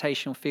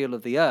gravitational field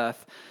of the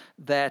Earth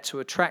there to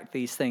attract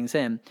these things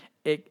in,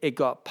 it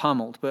got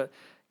pummeled. But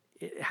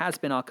it has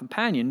been our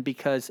companion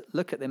because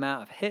look at the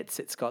amount of hits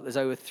it's got. There's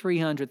over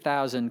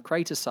 300,000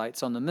 crater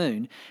sites on the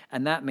moon,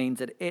 and that means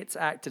that it's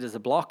acted as a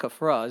blocker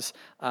for us,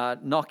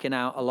 knocking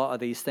out a lot of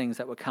these things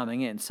that were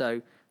coming in.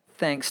 So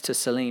thanks to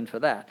Selene for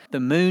that. The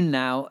moon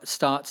now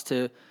starts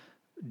to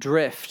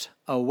drift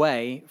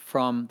away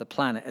from the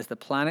planet. As the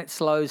planet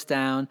slows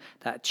down,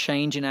 that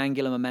change in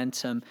angular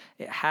momentum,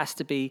 it has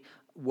to be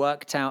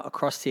worked out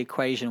across the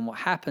equation. And what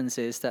happens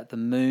is that the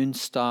moon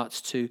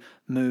starts to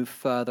move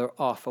further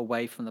off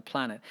away from the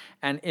planet.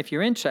 And if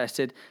you're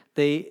interested,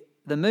 the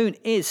moon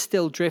is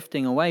still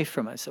drifting away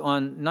from us.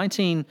 On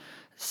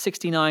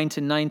 1969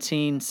 to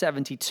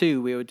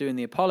 1972, we were doing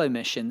the Apollo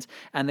missions,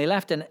 and they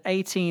left an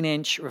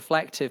 18-inch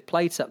reflective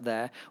plate up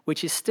there,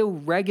 which is still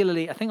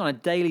regularly, I think on a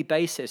daily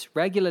basis,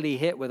 regularly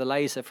hit with a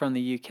laser from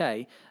the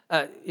UK.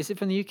 Is it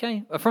from the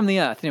UK? Or from the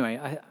Earth,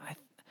 anyway.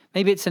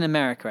 Maybe it's in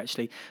America,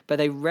 actually. But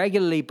they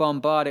regularly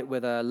bombard it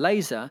with a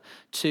laser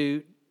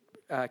to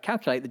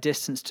calculate the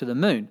distance to the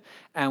moon.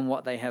 And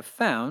what they have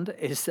found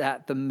is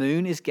that the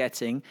moon is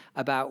getting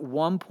about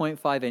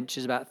 1.5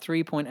 inches, about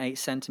 3.8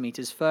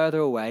 centimeters further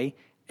away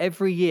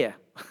every year.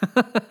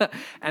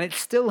 And it's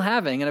still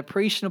having an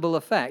appreciable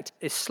effect.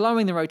 It's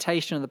slowing the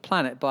rotation of the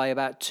planet by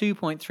about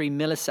 2.3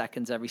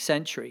 milliseconds every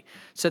century.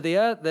 So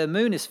the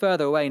moon is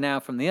further away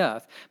now from the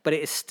Earth, but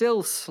it is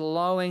still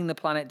slowing the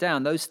planet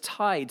down. Those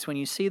tides, when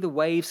you see the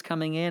waves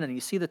coming in and you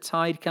see the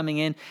tide coming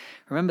in,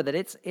 remember that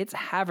it's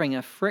having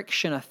a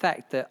friction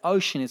effect. The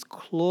ocean is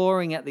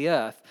clawing at the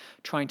Earth,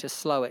 trying to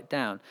slow it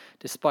down,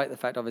 despite the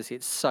fact, obviously,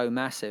 it's so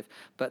massive.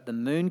 But the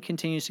moon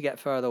continues to get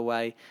further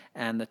away,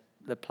 and the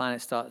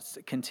planet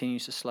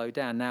continues to slow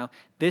down. Now,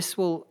 this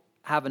will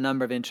have a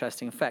number of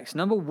interesting effects.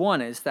 Number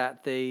one is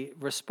that the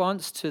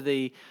response to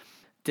the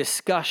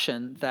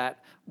discussion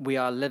that we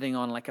are living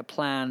on like a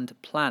planned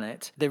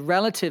planet, the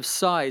relative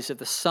size of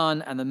the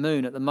sun and the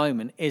moon at the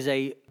moment is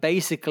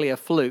basically a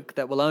fluke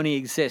that will only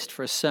exist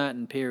for a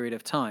certain period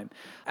of time.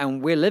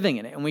 And we're living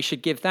in it, and we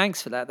should give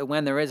thanks for that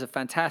when there is a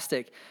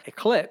fantastic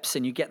eclipse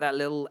and you get that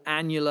little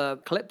annular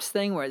eclipse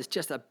thing where it's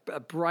just a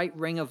bright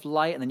ring of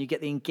light, and then you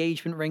get the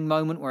engagement ring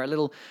moment where a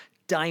little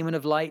diamond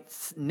of light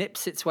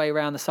nips its way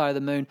around the side of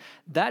the moon.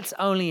 That's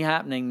only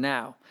happening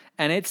now,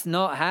 and it's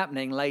not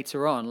happening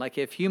later on. Like,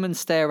 if humans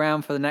stay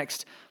around for the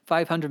next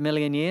 500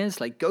 million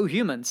years, like, go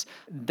humans,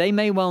 they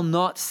may well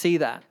not see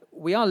that.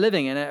 We are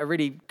living in a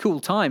really cool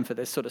time for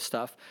this sort of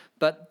stuff,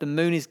 but the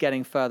moon is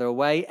getting further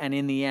away, and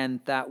in the end,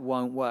 that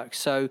won't work.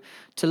 So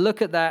to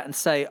look at that and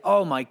say,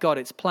 oh my God,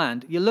 it's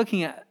planned, you're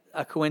looking at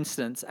a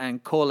coincidence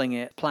and calling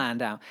it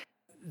planned out.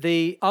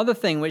 The other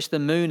thing which the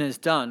moon has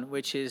done,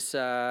 which is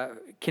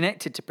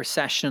connected to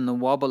precession and the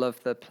wobble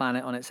of the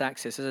planet on its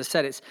axis, as I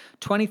said, it's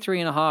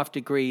 23.5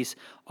 degrees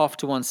off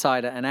to one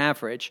side at an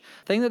average.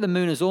 The thing that the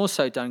moon has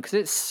also done, because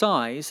its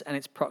size and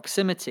its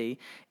proximity,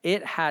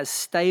 it has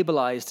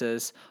stabilized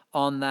us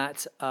on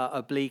that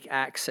oblique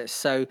axis.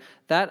 So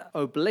that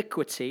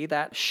obliquity,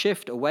 that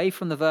shift away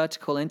from the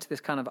vertical into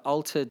this kind of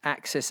altered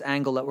axis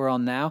angle that we're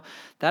on now,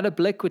 that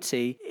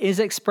obliquity is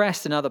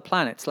expressed in other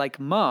planets.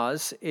 Like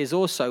Mars is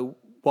also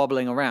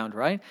wobbling around,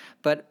 right?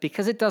 But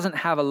because it doesn't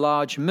have a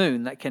large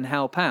moon that can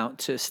help out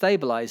to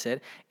stabilize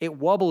it, it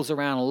wobbles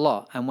around a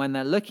lot. And when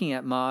they're looking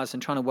at Mars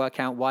and trying to work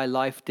out why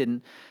life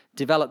didn't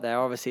develop there,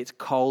 obviously it's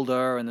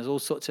colder and there's all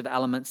sorts of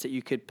elements that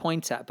you could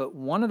point at. But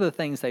one of the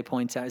things they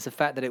point out is the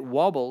fact that it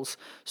wobbles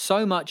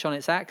so much on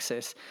its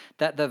axis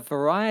that the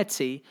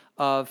variety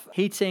of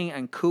heating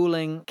and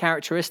cooling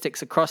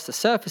characteristics across the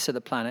surface of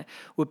the planet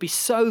would be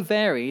so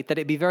varied that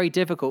it'd be very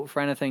difficult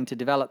for anything to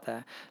develop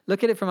there.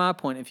 Look at it from our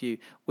point of view.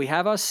 We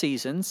have our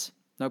seasons,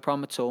 no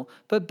problem at all.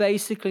 But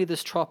basically, the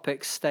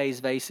tropics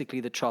stays basically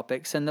the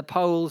tropics, and the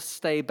poles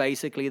stay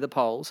basically the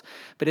poles.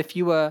 But if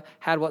you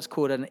had what's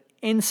called an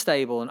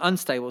unstable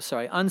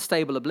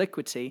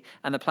obliquity,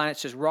 and the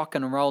planet's just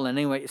rocking and rolling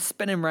anyway, it's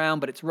spinning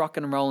around, but it's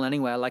rocking and rolling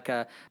anywhere, like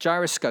a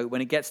gyroscope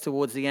when it gets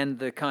towards the end of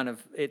the kind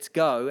of its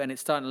go, and it's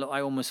starting to look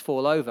like almost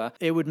fall over,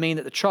 it would mean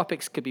that the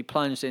tropics could be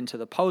plunged into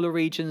the polar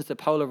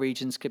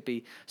regions could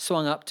be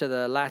swung up to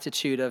the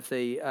latitude of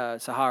the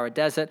Sahara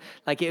Desert.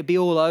 Like, it would be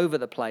all over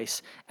the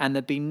place, and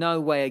there'd be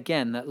no way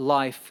again that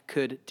life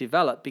could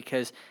develop,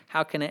 because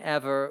how can it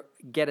ever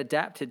get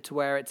adapted to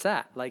where it's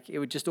at? Like, it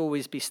would just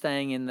always be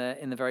staying in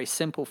the very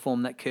simple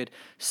form that could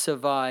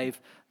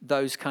survive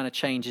those kind of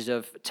changes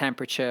of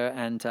temperature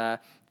and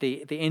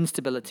the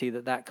instability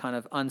that kind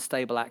of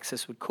unstable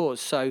axis would cause.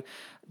 So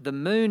the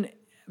moon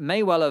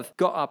may well have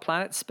got our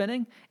planet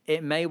spinning.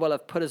 It may well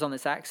have put us on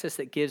this axis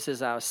that gives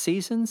us our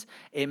seasons.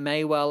 It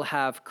may well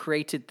have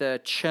created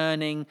the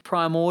churning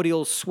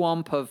primordial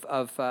swamp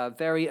of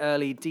very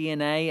early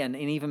DNA and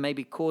even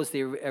maybe caused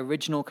the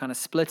original kind of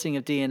splitting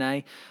of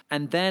DNA,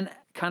 and then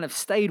kind of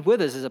stayed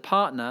with us as a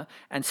partner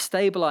and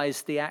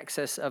stabilized the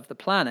axis of the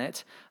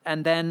planet,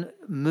 and then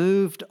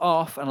moved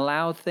off and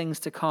allowed things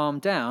to calm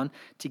down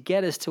to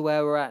get us to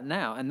where we're at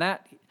now. And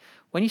that,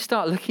 when you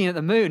start looking at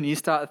the moon, you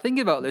start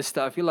thinking about this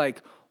stuff, you're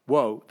like,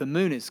 whoa, the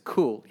moon is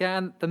cool. Yeah,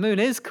 and the moon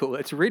is cool.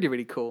 It's really,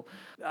 really cool.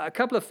 A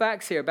couple of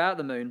facts here about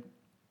the moon.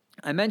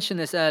 I mentioned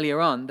this earlier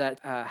on, that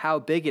how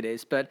big it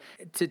is, but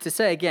to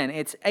say again,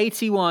 it's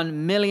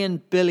 81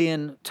 million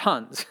billion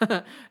tons,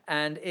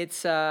 and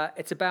it's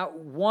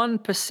about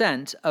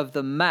 1% of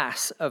the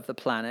mass of the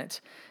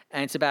planet,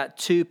 and it's about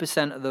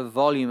 2% of the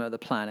volume of the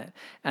planet.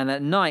 And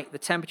at night, the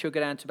temperature will go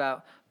down to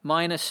about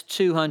minus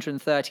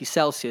 230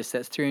 Celsius,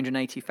 that's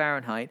 380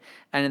 Fahrenheit,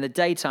 and in the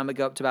daytime it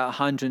go up to about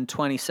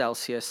 120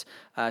 Celsius,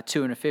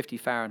 250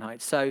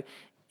 Fahrenheit. So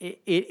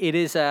it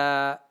is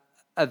a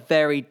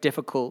very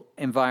difficult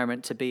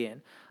environment to be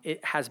in.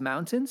 It has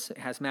mountains. It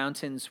has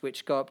mountains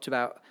which go up to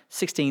about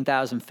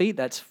 16,000 feet.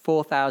 That's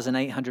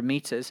 4,800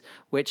 meters,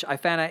 which I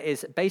found out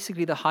is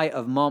basically the height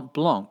of Mont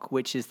Blanc,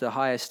 which is the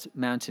highest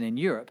mountain in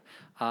Europe.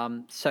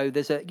 So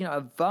there's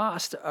a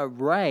vast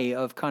array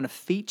of kind of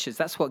features.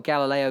 That's what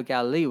Galileo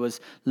Galilei was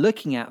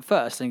looking at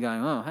first and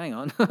going, oh, hang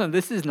on,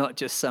 this is not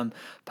just some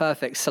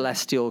perfect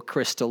celestial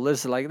crystal.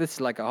 This is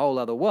like a whole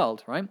other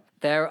world, right?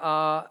 There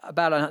are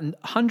about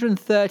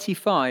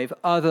 135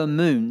 other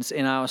moons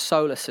in our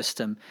solar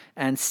system,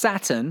 and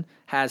Saturn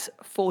has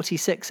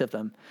 46 of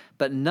them,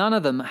 but none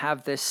of them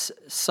have this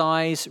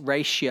size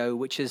ratio,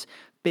 which has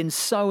been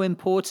so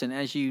important,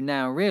 as you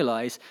now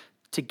realize,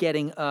 to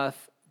getting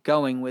Earth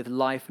going with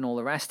life and all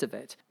the rest of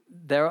it.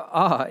 There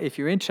are, if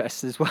you're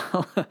interested as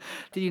well,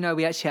 did you know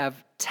we actually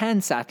have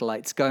 10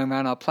 satellites going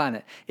around our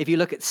planet? If you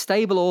look at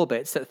stable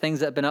orbits, that things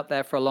that have been up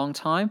there for a long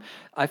time,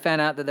 I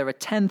found out that there are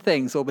 10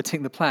 things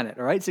orbiting the planet,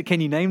 all right? So can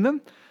you name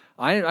them?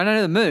 I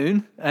know the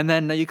moon, and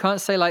then you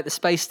can't say like the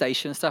space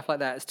station and stuff like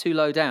that. It's too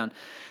low down.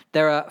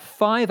 There are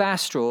 5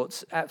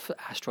 asteroids.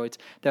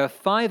 There are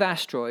 5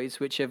 asteroids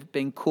which have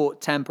been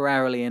caught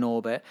temporarily in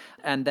orbit,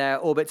 and their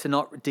orbits are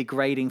not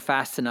degrading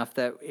fast enough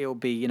that it will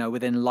be,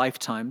 within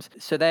lifetimes.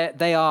 So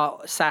they are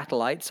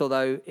satellites,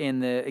 although in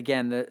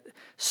the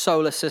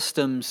solar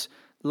system's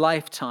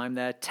lifetime,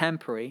 they're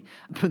temporary.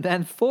 But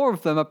then 4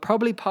 of them are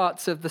probably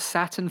parts of the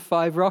Saturn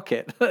V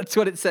rocket. That's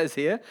what it says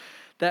here.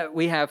 That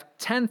we have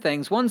 10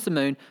 things. One's the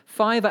moon,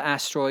 5 are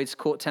asteroids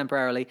caught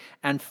temporarily,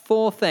 and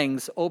 4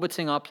 things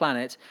orbiting our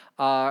planet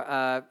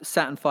are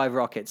Saturn V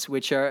rockets,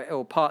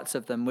 or parts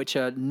of them, which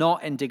are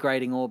not in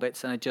degrading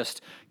orbits and are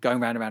just going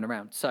round and round and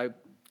round. So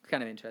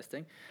kind of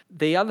interesting.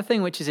 The other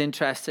thing which is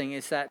interesting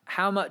is that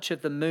how much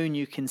of the moon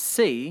you can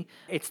see,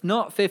 it's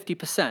not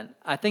 50%.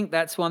 I think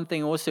that's one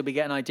thing also we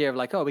get an idea of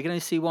we can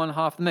only see one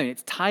half the moon.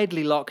 It's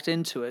tidally locked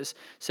into us,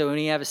 so we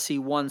only ever see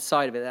one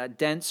side of it. That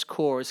dense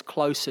core is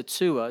closer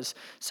to us,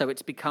 so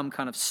it's become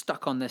kind of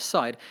stuck on this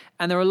side.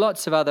 And there are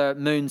lots of other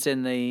moons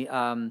in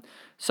the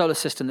solar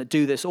system that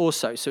do this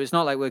also. So it's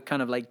not like we're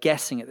kind of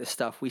guessing at this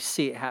stuff. We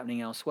see it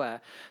happening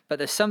elsewhere. But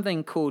there's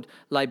something called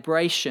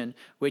libration,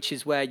 which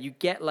is where you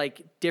get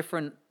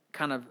different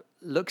kind of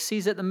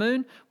look-sees at the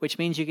moon, which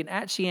means you can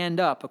actually end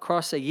up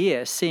across a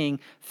year seeing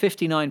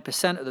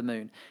 59% of the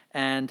moon.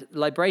 And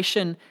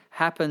libration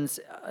happens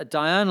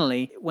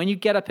diurnally. When you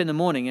get up in the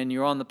morning and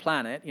you're on the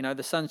planet,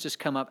 the sun's just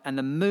come up and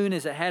the moon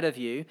is ahead of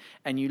you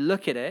and you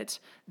look at it,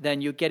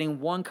 then you're getting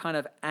one kind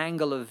of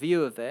angle of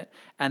view of it.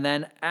 And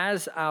then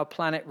as our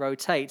planet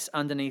rotates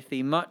underneath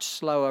the much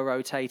slower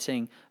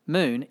rotating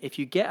moon, if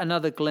you get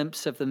another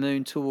glimpse of the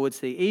moon towards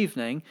the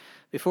evening,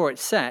 before it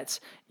sets,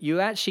 you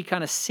actually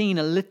kind of seen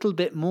a little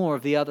bit more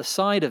of the other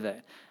side of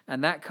it.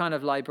 And that kind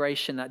of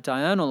libration, that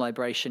diurnal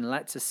libration,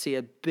 lets us see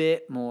a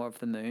bit more of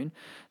the moon.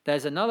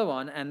 There's another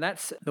one, and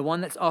that's the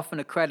one that's often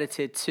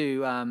accredited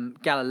to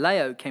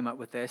Galileo came up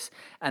with this,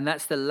 and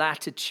that's the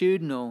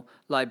latitudinal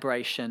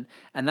libration.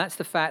 And that's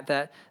the fact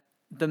that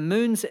the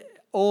moon's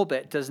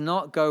orbit does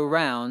not go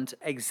round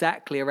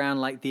exactly around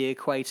the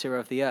equator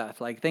of the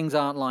Earth. Things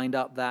aren't lined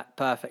up that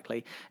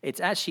perfectly. It's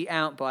actually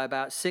out by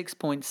about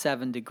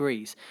 6.7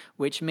 degrees,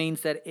 which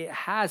means that it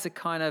has a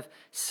kind of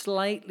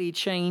slightly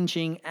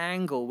changing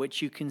angle,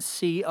 which you can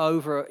see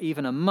over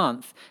even a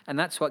month. And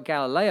that's what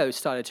Galileo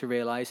started to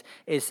realize,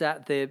 is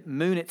that the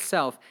moon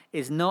itself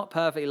is not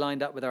perfectly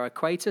lined up with our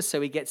equator. So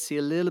we get to see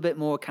a little bit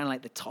more kind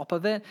of the top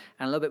of it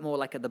and a little bit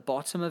more at the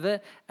bottom of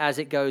it as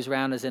it goes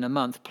round as in a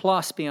month,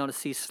 plus being able to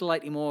see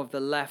slightly more of the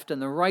left and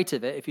the right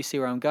of it, if you see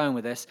where I'm going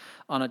with this,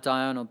 on a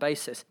diurnal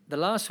basis. The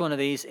last one of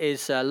these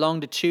is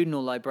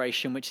longitudinal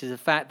libration, which is the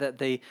fact that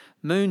the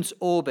moon's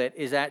orbit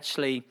is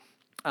actually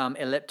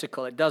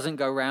elliptical. It doesn't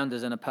go round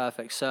as in a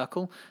perfect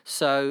circle.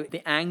 So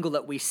the angle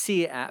that we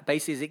see it at,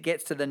 basically as it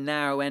gets to the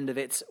narrow end of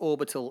its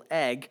orbital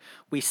egg,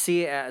 we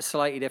see it at a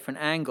slightly different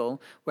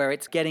angle where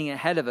it's getting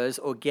ahead of us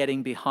or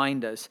getting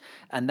behind us.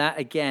 And that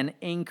again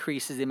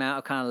increases the amount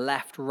of kind of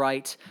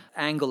left-right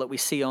angle that we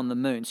see on the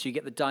moon. So you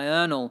get the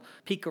diurnal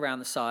peak around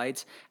the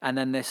sides and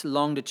then this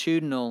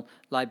longitudinal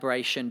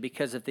libration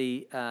because of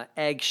the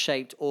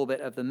egg-shaped orbit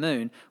of the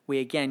moon. We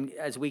again,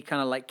 as we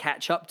kind of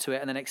catch up to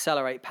it and then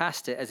accelerate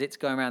past it as it's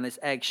going around this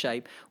egg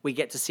shape, we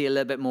get to see a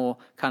little bit more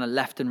kind of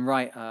left and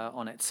right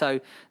on it.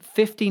 So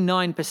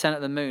 59%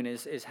 of the moon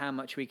is how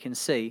much we can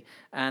see.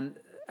 And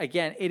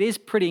again, it is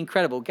pretty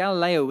incredible.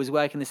 Galileo was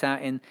working this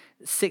out in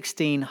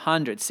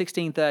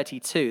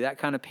 1632, that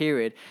kind of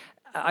period.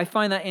 I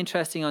find that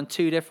interesting on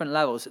 2 different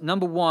levels.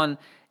 Number one,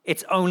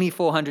 it's only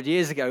 400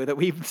 years ago that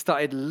we've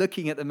started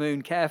looking at the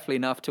moon carefully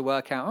enough to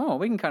work out, oh,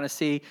 we can kind of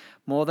see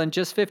more than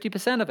just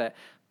 50% of it.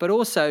 But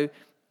also,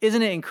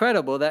 isn't it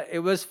incredible that it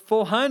was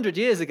 400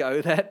 years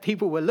ago that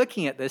people were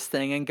looking at this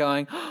thing and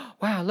going, oh,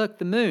 wow, look,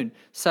 the moon.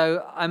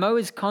 So I'm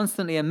always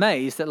constantly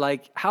amazed at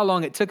like how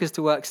long it took us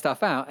to work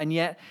stuff out. And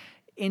yet,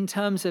 in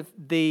terms of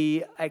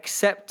the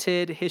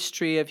accepted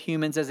history of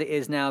humans as it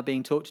is now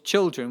being taught to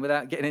children,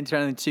 without getting into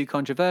anything too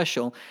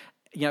controversial,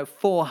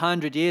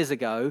 400 years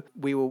ago,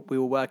 we were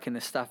working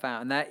this stuff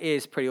out, and that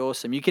is pretty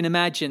awesome. You can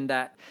imagine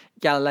that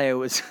Galileo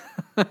was,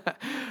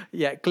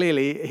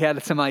 clearly he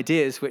had some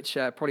ideas which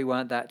probably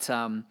weren't that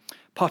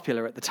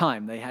popular at the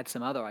time. They had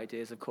some other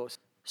ideas, of course.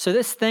 So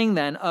this thing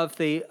then of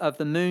the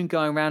moon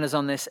going around us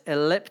on this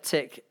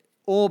elliptic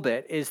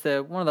orbit is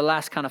one of the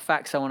last kind of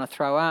facts I want to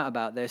throw out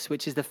about this,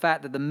 which is the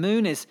fact that the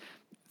moon is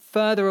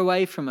further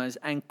away from us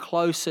and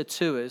closer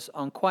to us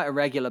on quite a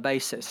regular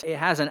basis. It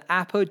has an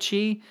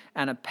apogee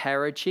and a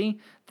perigee.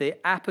 The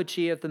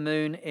apogee of the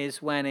moon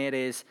is when it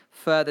is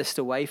furthest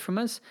away from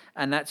us,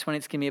 and that's when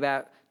it's going to be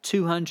about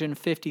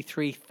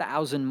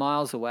 253,000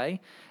 miles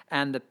away.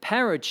 And the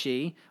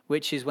perigee,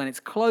 which is when it's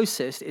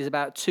closest, is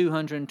about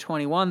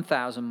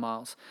 221,000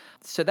 miles.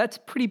 So that's a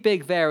pretty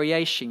big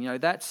variation.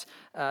 That's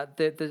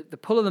the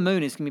pull of the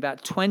moon is going to be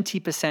about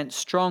 20%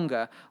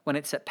 stronger when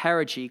it's at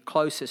perigee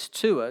closest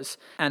to us,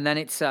 and then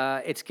it's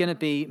going to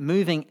be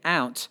moving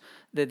out.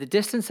 The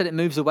distance that it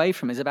moves away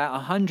from is about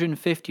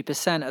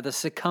 150% of the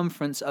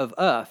circumference of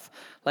Earth.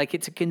 Like,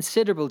 it's a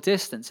considerable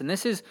distance, and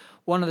this is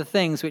one of the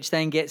things which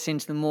then gets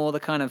into the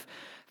kind of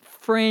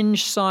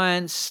fringe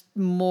science,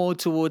 more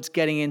towards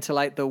getting into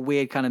like the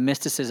weird kind of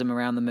mysticism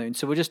around the moon.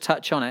 So we'll just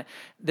touch on it.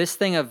 This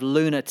thing of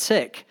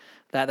lunatic,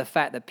 that the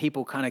fact that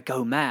people kind of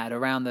go mad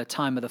around the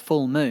time of the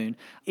full moon,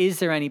 is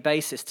there any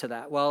basis to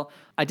that? Well,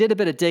 I did a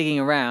bit of digging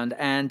around,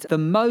 and the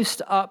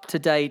most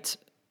up-to-date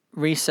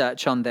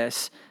research on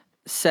this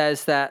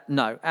says that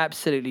no,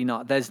 absolutely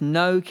not. There's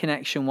no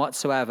connection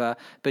whatsoever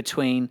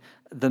between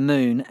the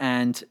moon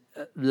and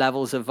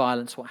levels of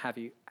violence, what have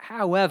you.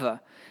 However,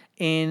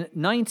 in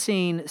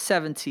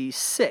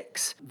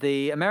 1976,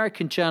 the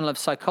American Journal of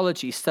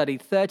Psychology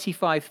studied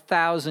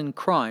 35,000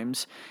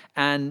 crimes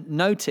and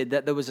noted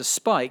that there was a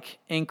spike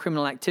in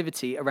criminal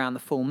activity around the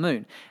full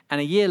moon.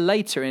 And a year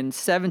later, in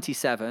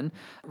 77,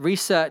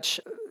 research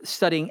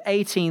studying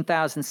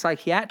 18,000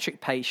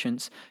 psychiatric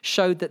patients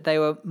showed that they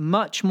were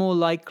much more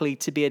likely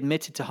to be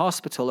admitted to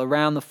hospital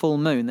around the full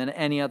moon than at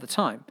any other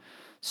time.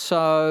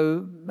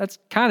 So that's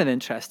kind of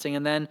interesting.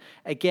 And then,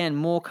 again,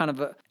 more kind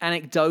of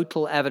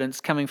anecdotal evidence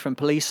coming from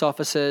police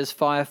officers,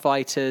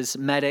 firefighters,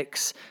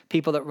 medics,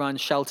 people that run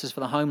shelters for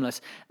the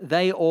homeless.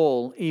 They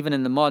all, even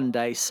in the modern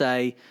day,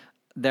 say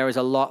there is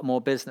a lot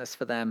more business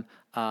for them,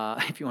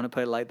 if you want to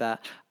put it like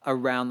that,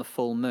 around the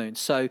full moon.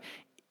 So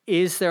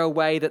is there a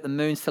way that the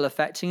moon's still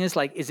affecting us?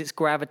 Like, is its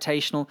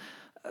gravitational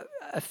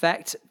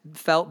effect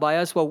felt by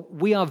us? Well,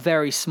 we are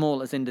very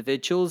small as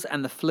individuals,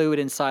 and the fluid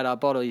inside our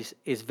bodies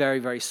is very,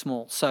 very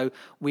small. So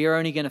we are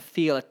only going to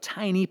feel a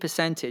tiny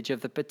percentage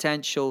of the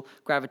potential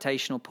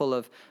gravitational pull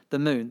of the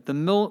moon. The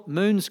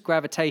moon's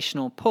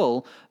gravitational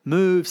pull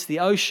moves the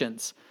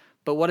oceans.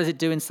 But what does it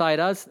do inside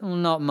us? Well,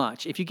 not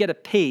much. If you get a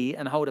pea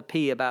and hold a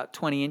pea about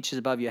 20 inches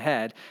above your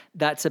head,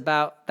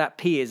 that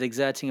pea is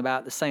exerting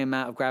about the same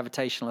amount of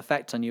gravitational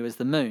effect on you as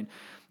the moon.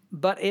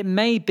 But it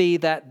may be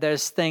that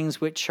there's things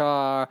which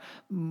are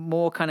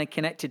more kind of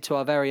connected to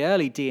our very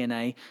early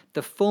DNA.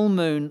 The full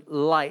moon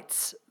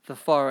lights the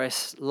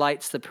forest,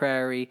 lights the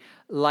prairie,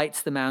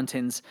 lights the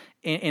mountains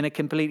in a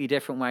completely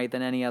different way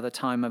than any other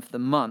time of the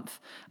month.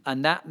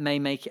 And that may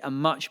make it a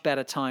much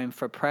better time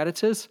for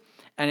predators,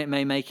 and it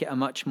may make it a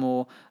much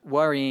more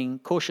worrying,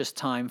 cautious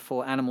time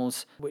for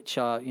animals which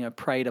are,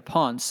 preyed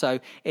upon. So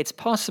it's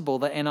possible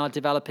that in our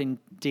developing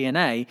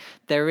DNA,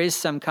 there is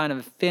some kind of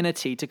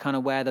affinity to kind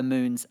of where the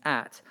moon's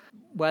at.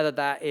 Whether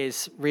that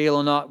is real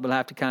or not, we'll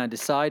have to kind of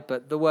decide,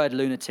 but the word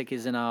lunatic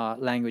is in our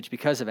language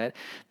because of it.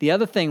 The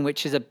other thing,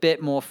 which is a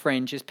bit more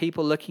fringe, is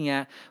people looking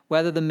at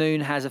whether the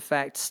moon has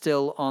effect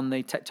still on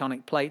the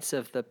tectonic plates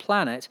of the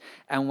planet,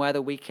 and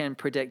whether we can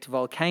predict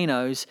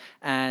volcanoes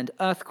and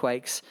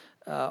earthquakes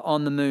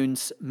on the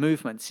moon's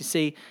movements. You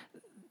see,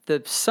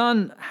 the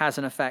sun has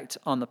an effect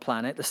on the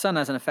planet. The sun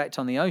has an effect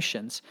on the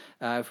oceans.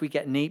 If we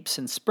get neaps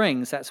and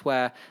springs, that's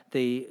where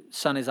the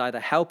sun is either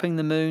helping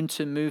the moon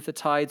to move the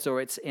tides,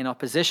 or it's in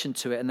opposition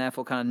to it and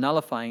therefore kind of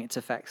nullifying its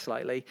effect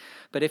slightly.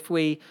 But if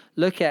we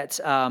look at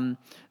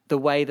the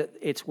way that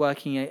it's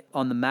working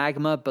on the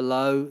magma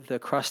below the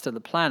crust of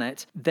the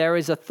planet, there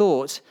is a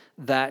thought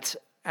that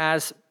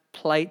as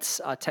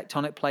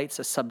tectonic plates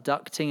are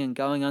subducting and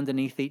going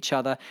underneath each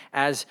other,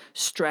 as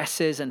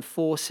stresses and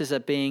forces are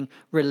being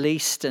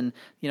released, and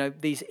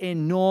these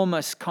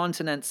enormous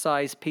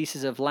continent-sized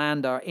pieces of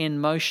land are in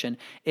motion,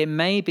 it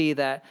may be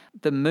that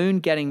the moon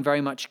getting very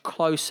much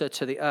closer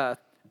to the Earth,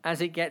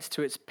 as it gets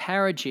to its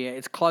perigee,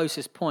 its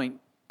closest point,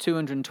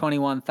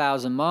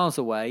 221,000 miles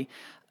away,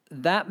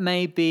 that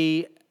may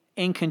be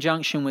in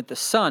conjunction with the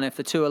sun, if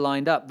the two are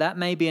lined up, that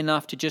may be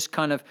enough to just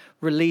kind of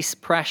release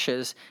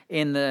pressures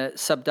in the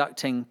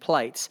subducting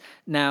plates.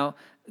 Now,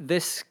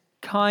 this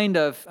kind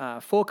of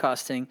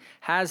forecasting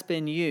has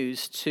been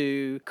used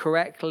to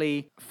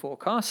correctly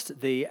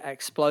forecast the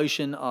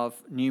explosion of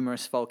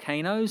numerous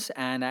volcanoes,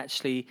 and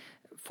actually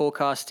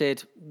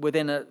forecasted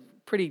within a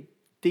pretty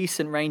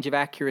decent range of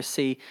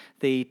accuracy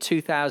the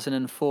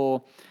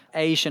 2004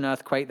 Asian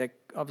earthquake that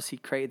obviously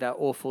created that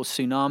awful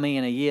tsunami,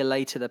 and a year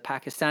later the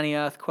Pakistani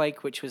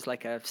earthquake, which was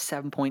like a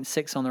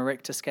 7.6 on the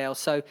Richter scale.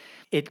 So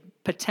it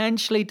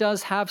potentially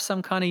does have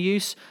some kind of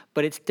use,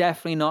 but it's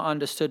definitely not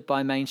understood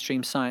by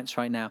mainstream science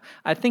right now.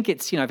 I think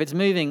it's, if it's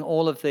moving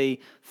all of the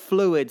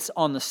fluids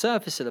on the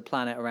surface of the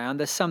planet around,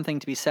 there's something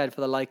to be said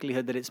for the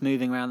likelihood that it's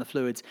moving around the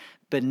fluids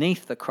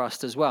beneath the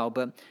crust as well.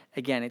 But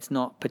again, it's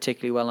not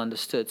particularly well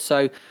understood.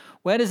 So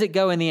where does it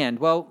go in the end?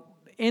 Well,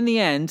 in the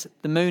end,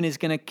 the moon is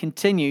going to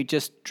continue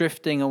just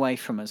drifting away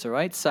from us, all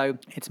right? So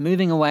it's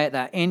moving away at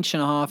that 1.5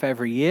 inches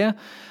every year.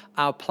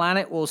 Our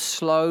planet will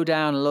slow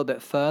down a little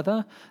bit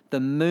further.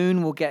 The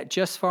moon will get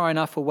just far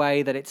enough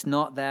away that it's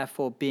not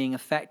therefore being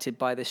affected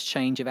by this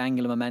change of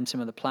angular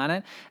momentum of the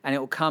planet, and it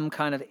will come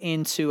kind of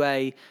into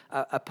a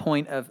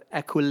point of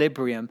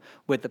equilibrium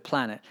with the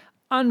planet.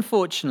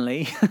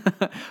 Unfortunately,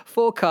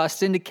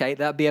 forecasts indicate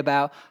that'll be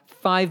about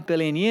 5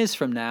 billion years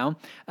from now,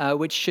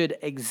 which should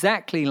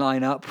exactly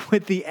line up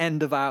with the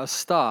end of our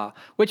star,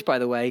 which, by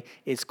the way,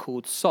 is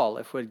called Sol.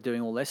 If we're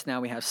doing all this,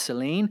 now we have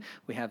Selene,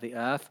 we have the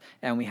Earth,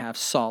 and we have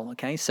Sol,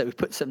 okay? So we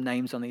put some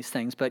names on these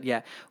things. But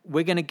yeah,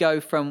 we're going to go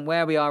from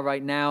where we are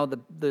right now.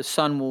 The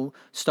sun will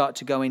start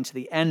to go into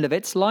the end of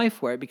its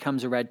life, where it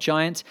becomes a red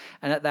giant,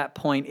 and at that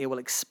point, it will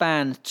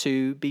expand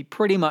to be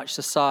pretty much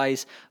the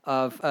size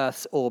of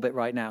Earth's orbit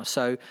right now.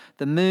 So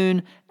the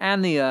moon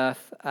and the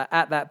Earth,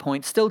 at that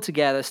point, still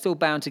together, still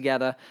bound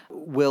together,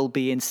 will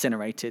be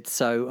incinerated.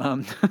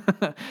 So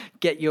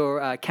get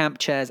your camp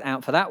chairs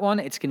out for that one.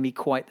 It's going to be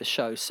quite the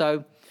show.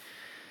 So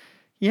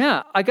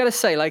yeah, I got to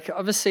say,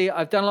 obviously,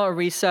 I've done a lot of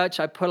research.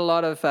 I put a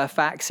lot of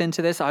facts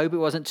into this. I hope it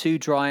wasn't too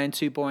dry and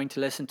too boring to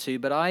listen to.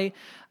 But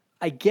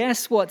I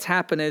guess what's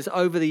happened is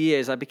over the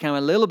years, I became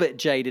a little bit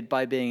jaded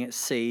by being at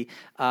sea.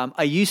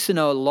 I used to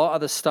know a lot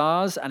of the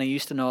stars, and I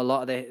used to know a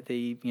lot of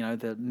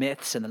the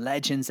myths and the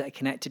legends that are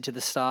connected to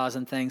the stars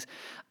and things.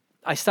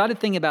 I started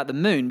thinking about the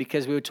moon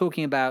because we were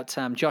talking about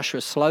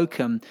Joshua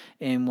Slocum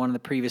in one of the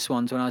previous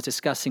ones when I was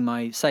discussing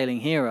my sailing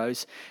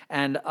heroes,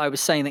 and I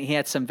was saying that he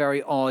had some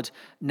very odd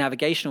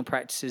navigational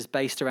practices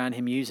based around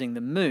him using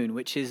the moon,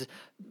 which is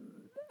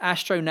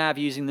astronav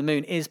using the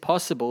moon is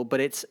possible, but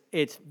it's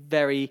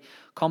very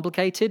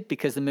complicated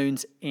because the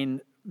moon's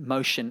in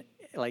motion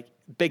like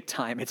big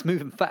time. It's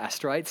moving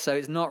fast, right? So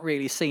it's not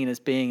really seen as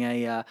being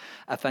a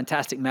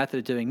fantastic method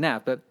of doing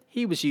nav, but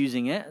he was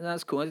using it, and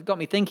that's cool. It got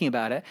me thinking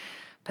about it.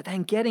 But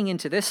then getting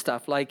into this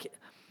stuff, like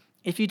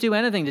if you do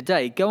anything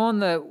today, go on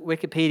the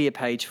Wikipedia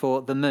page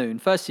for the moon.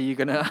 Firstly, you're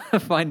going to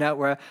find out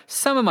where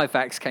some of my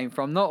facts came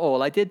from, not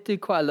all. I did do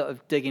quite a lot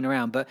of digging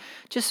around, but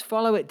just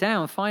follow it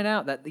down. Find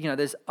out that,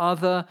 there's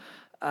other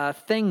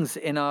things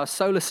in our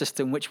solar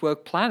system which were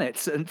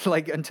planets. And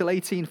until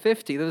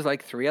 1850, there was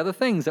 3 other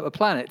things that were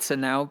planets,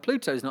 and now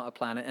Pluto's not a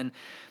planet. And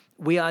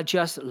we are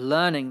just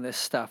learning this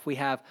stuff. We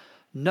have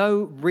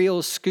no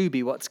real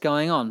Scooby what's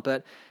going on.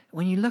 But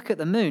when you look at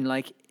the moon,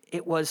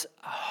 it was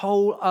a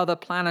whole other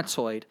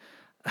planetoid,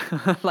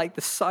 like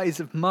the size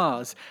of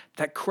Mars,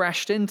 that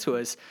crashed into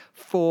us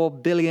 4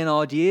 billion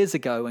odd years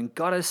ago and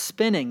got us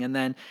spinning. And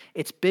then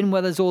it's been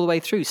with us all the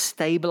way through,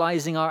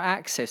 stabilizing our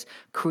axis,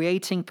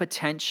 creating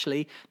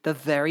potentially the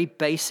very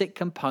basic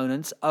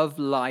components of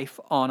life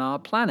on our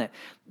planet.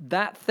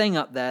 That thing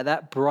up there,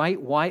 that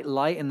bright white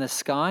light in the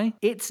sky,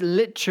 it's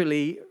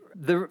literally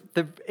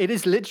it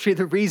is literally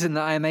the reason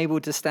that I am able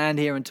to stand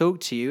here and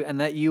talk to you, and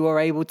that you are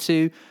able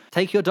to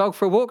take your dog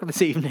for a walk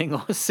this evening,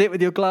 or sit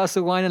with your glass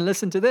of wine and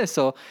listen to this.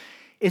 Or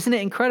isn't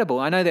it incredible?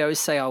 I know they always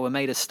say, we're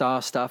made of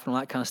star stuff and all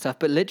that kind of stuff,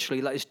 but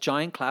literally this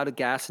giant cloud of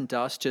gas and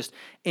dust just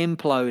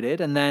imploded.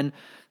 And then,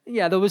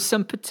 there was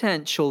some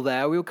potential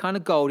there. We were kind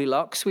of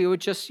Goldilocks. We were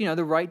just,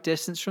 the right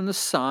distance from the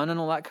sun and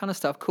all that kind of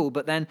stuff. Cool.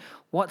 But then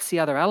what's the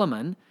other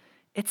element?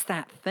 It's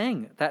that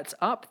thing that's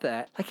up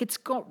there. It's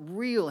got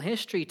real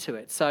history to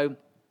it. So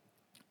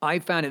I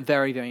found it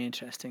very, very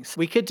interesting. So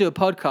we could do a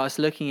podcast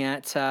looking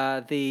at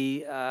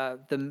the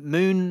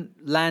moon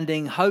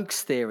landing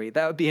hoax theory.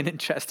 That would be an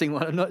interesting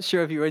one. I'm not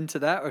sure if you're into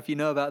that or if you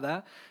know about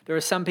that. There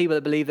are some people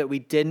that believe that we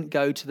didn't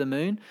go to the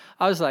moon.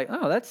 I was like,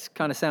 that's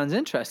kind of sounds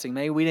interesting.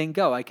 Maybe we didn't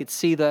go. I could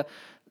see that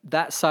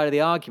side of the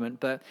argument,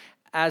 but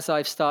as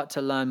I've started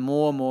to learn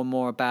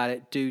more about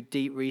it, do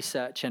deep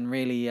research and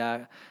really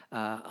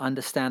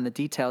understand the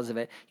details of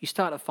it, you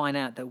start to find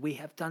out that we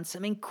have done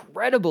some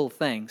incredible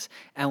things.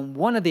 And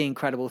one of the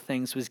incredible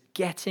things was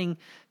getting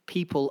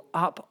people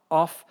up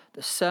off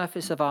the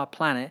surface of our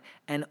planet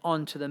and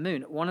onto the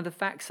moon. One of the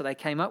facts that I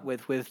came up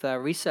with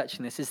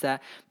researching this is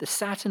that the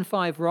Saturn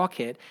V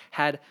rocket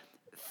had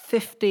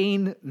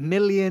 15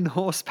 million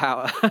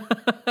horsepower.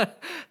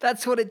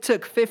 That's what it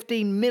took,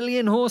 15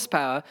 million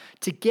horsepower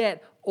to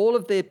get all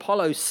of the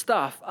Apollo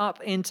stuff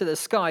up into the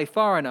sky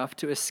far enough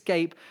to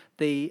escape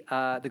the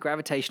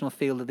gravitational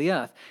field of the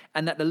Earth,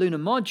 and that the lunar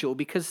module,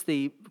 because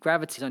the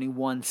gravity is only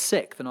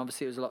 1/6, and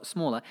obviously it was a lot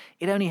smaller,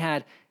 it only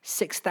had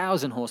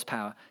 6,000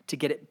 horsepower to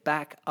get it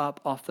back up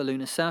off the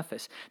lunar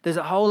surface. There's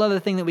a whole other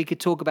thing that we could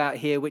talk about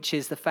here, which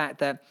is the fact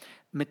that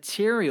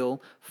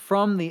material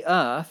from the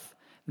Earth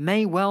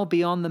may well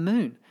be on the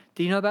moon.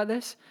 Do you know about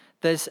this?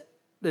 There's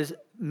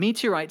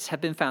meteorites have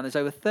been found.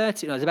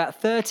 There's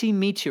about 30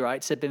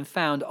 meteorites have been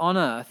found on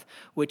Earth,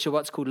 which are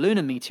what's called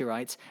lunar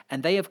meteorites,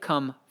 and they have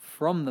come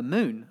from the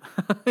moon.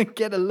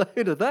 Get a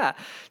load of that.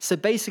 So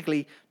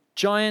basically,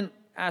 giant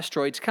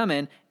asteroids come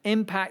in,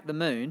 impact the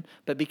moon,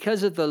 but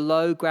because of the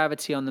low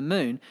gravity on the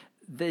moon,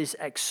 these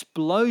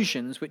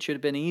explosions, which would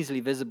have been easily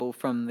visible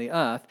from the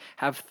Earth,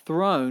 have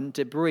thrown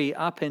debris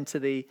up into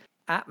the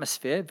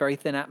atmosphere, very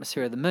thin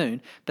atmosphere of the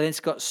moon, but it's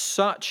got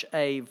such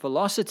a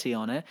velocity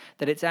on it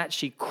that it's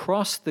actually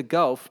crossed the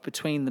gulf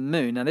between the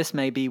moon. Now, this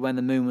may be when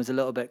the moon was a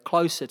little bit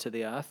closer to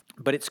the Earth,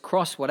 but it's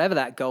crossed whatever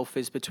that gulf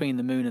is between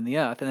the moon and the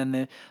Earth, and then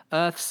the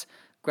Earth's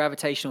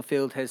gravitational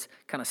field has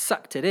kind of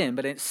sucked it in,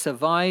 but it's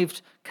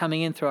survived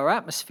coming in through our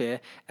atmosphere,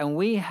 and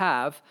we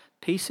have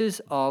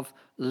pieces of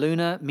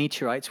lunar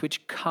meteorites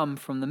which come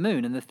from the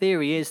moon. And the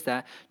theory is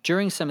that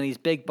during some of these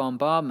big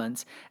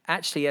bombardments,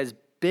 actually as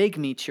big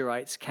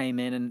meteorites came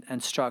in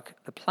and struck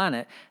the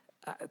planet,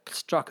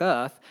 struck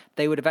Earth,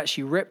 they would have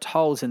actually ripped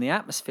holes in the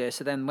atmosphere.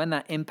 So then when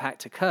that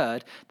impact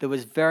occurred, there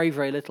was very,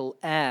 very little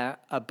air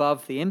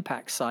above the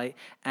impact site,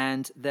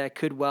 and there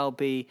could well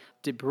be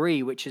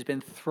debris which has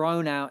been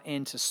thrown out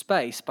into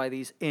space by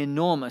these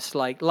enormous,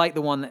 like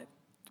the one that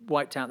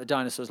wiped out the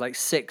dinosaurs, like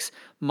 6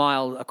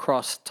 mile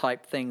across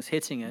type things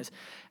hitting us.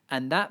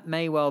 And that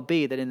may well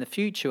be that in the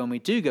future, when we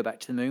do go back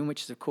to the moon,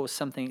 which is, of course,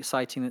 something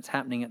exciting that's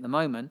happening at the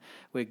moment,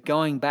 we're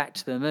going back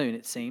to the moon,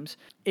 it seems.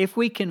 If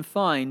we can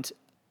find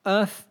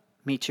Earth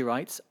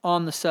meteorites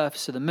on the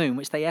surface of the moon,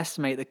 which they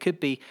estimate there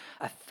could be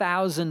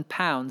 1,000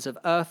 pounds of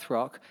Earth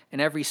rock in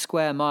every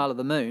square mile of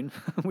the moon.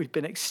 We've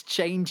been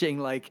exchanging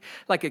like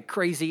a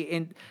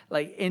crazy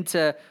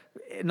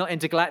not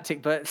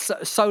intergalactic, but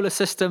solar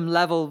system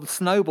level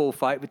snowball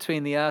fight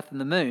between the Earth and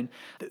the moon.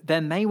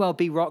 There may well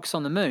be rocks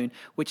on the moon,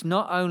 which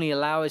not only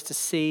allow us to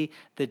see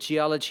the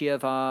geology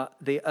of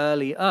the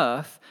early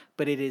Earth,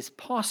 but it is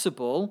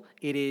possible,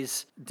 it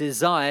is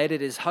desired,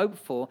 it is hoped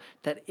for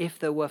that if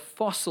there were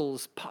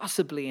fossils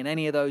possibly in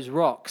any of those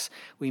rocks,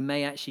 we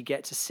may actually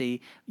get to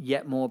see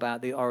yet more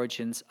about the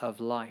origins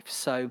of life.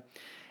 So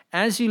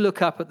as you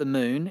look up at the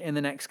moon in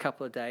the next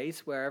couple of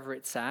days, wherever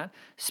it's at,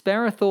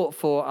 spare a thought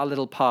for our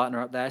little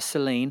partner up there,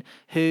 Celine,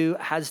 who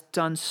has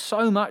done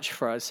so much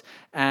for us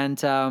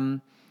and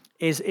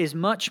is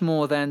much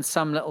more than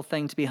some little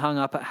thing to be hung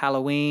up at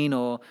Halloween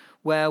or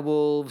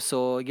werewolves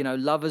or,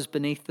 lovers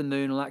beneath the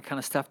moon, all that kind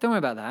of stuff. Don't worry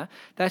about that.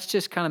 That's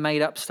just kind of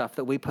made up stuff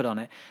that we put on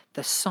it.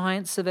 The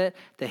science of it,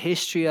 the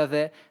history of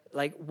it,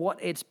 like what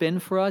it's been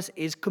for us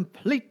is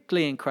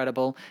completely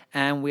incredible,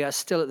 and we are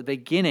still at the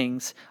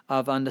beginnings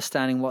of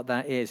understanding what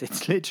that is.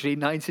 It's literally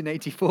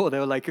 1984. They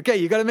were like, okay,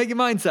 you got to make your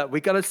minds up. We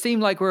got to seem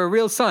like we're a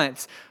real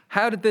science.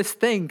 How did this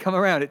thing come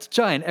around? It's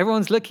giant.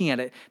 Everyone's looking at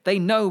it. They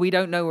know we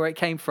don't know where it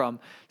came from.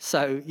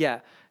 So yeah,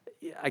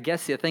 I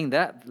guess the thing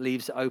that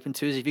leaves open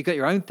to is if you've got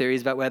your own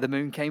theories about where the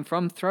moon came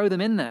from, throw them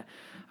in there.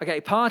 Okay,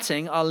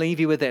 parting, I'll leave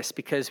you with this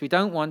because we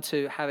don't want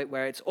to have it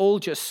where it's all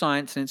just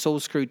science and it's all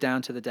screwed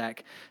down to the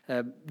deck.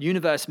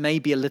 Universe may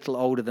be a little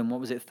older than,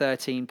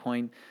 13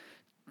 point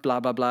blah,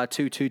 blah, blah,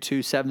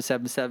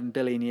 222,777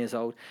 billion years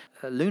old.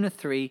 Lunar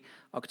 3,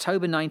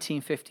 October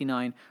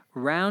 1959,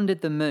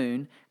 rounded the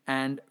moon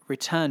and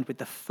returned with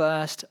the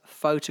first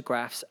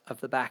photographs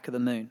of the back of the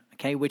moon,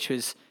 okay, which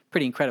was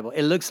pretty incredible.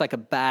 It looks like a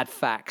bad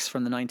fax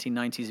from the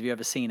 1990s if you've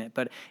ever seen it,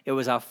 but it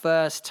was our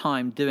first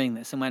time doing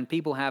this. And when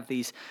people have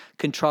these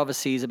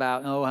controversies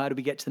about, how do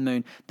we get to the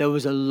moon, there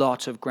was a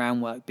lot of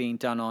groundwork being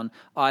done on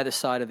either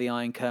side of the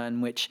Iron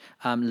Curtain, which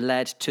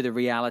led to the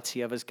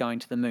reality of us going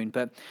to the moon.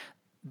 But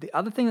the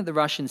other thing that the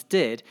Russians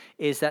did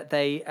is that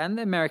and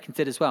the Americans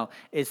did as well,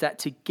 is that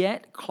to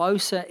get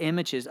closer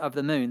images of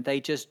the moon, they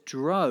just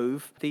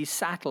drove these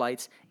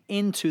satellites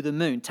into the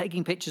moon,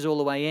 taking pictures all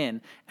the way in,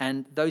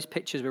 and those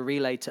pictures were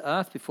relayed to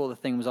Earth before the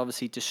thing was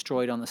obviously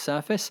destroyed on the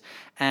surface,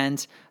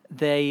 and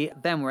they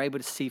then were able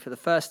to see for the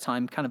first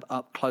time kind of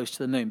up close to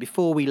the moon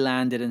before we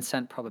landed and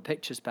sent proper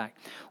pictures back.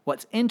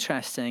 What's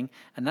interesting,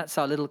 and that's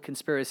our little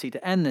conspiracy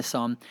to end this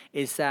on,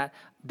 is that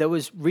there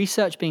was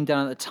research being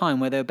done at the time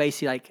where they were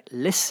basically like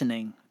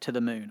listening to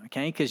the moon,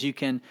 okay? Because you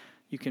can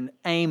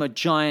aim a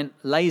giant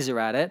laser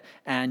at it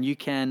and you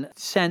can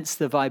sense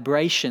the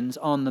vibrations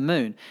on the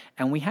moon.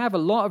 And we have a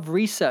lot of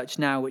research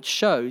now which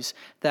shows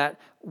that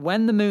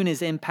when the moon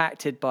is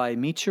impacted by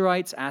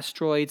meteorites,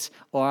 asteroids,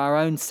 or our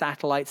own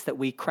satellites that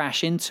we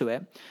crash into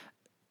it,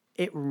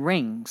 it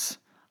rings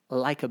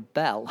like a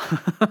bell.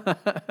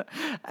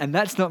 And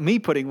that's not me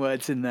putting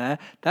words in there.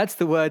 That's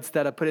the words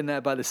that are put in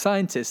there by the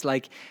scientists.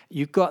 Like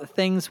you've got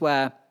things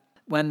where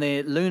when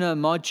the lunar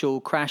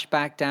module crashed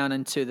back down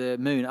into the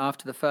moon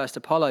after the first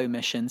Apollo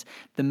missions,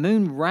 the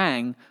moon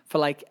rang for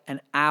like an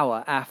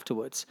hour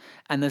afterwards.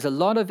 And there's a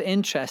lot of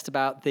interest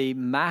about the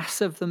mass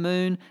of the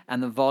moon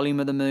and the volume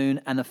of the moon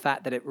and the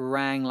fact that it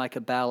rang like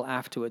a bell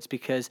afterwards,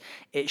 because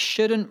it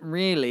shouldn't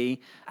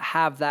really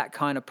have that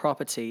kind of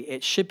property.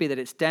 It should be that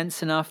it's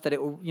dense enough that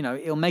it will,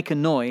 it'll make a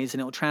noise and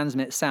it'll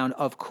transmit sound,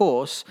 of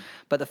course,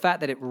 but the fact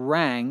that it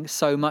rang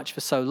so much for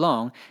so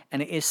long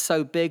and it is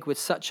so big with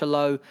such a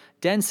low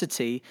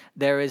density,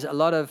 there is a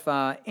lot of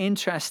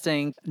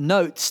interesting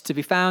notes to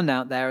be found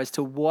out there as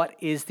to what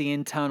is the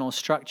internal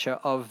structure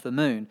of the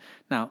moon.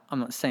 Now, I'm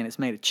not saying it's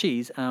made of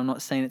cheese, and I'm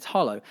not saying it's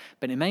hollow,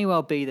 but it may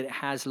well be that it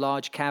has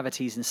large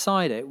cavities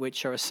inside it,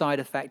 which are a side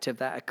effect of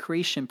that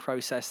accretion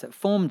process that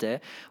formed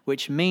it,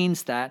 which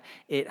means that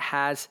it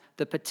has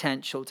the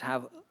potential to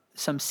have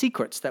some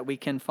secrets that we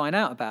can find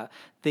out about.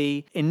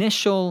 The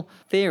initial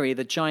theory,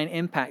 the giant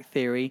impact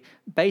theory,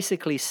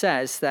 basically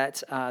says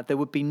that there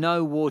would be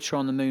no water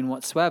on the moon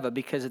whatsoever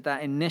because of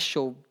that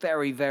initial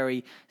very,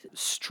 very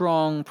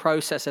strong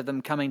process of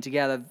them coming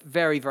together,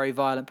 very, very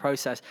violent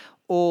process.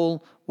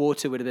 All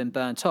water would have been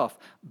burnt off.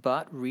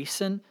 But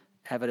recent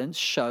evidence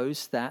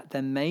shows that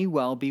there may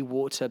well be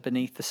water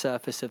beneath the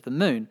surface of the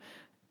moon.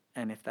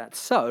 And if that's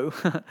so,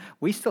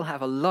 we still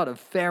have a lot of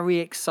very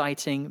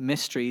exciting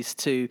mysteries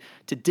to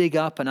dig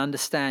up and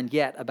understand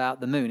yet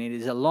about the moon. It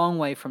is a long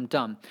way from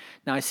done.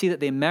 Now, I see that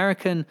the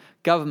American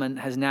government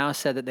has now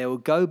said that they will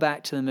go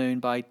back to the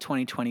moon by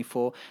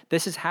 2024.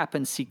 This has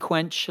happened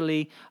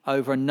sequentially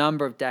over a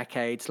number of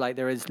decades.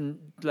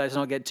 Let's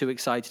not get too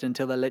excited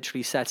until they're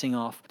literally setting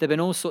off. There have been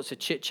all sorts of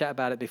chit-chat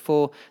about it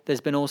before.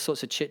 There's been all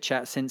sorts of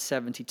chit-chat since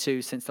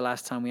 72, since the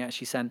last time we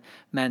actually sent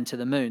men to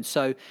the moon.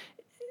 So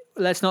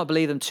let's not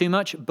believe them too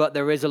much, but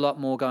there is a lot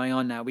more going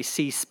on now. We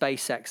see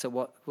SpaceX at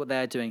what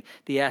they're doing,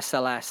 the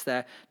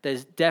SLS.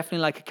 There's definitely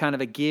like a kind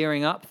of a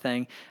gearing up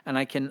thing, and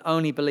I can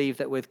only believe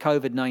that with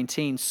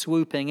COVID-19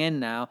 swooping in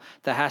now,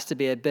 there has to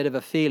be a bit of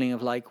a feeling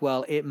of like,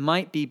 well, it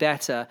might be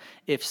better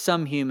if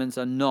some humans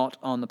are not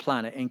on the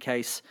planet in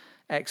case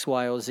X,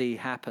 Y, or Z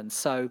happens.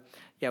 So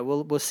yeah,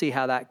 we'll see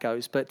how that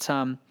goes. But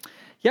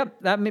yep,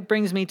 that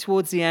brings me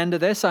towards the end of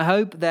this. I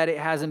hope that it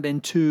hasn't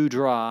been too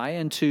dry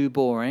and too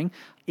boring.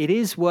 It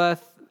is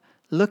worth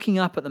looking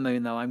up at the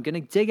moon, though. I'm going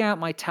to dig out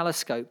my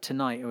telescope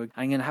tonight.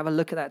 I'm going to have a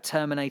look at that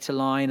Terminator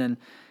line and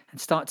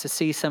start to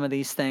see some of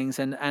these things.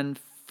 And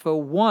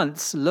for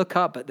once, look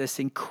up at this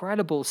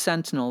incredible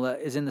sentinel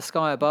that is in the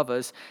sky above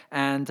us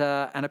and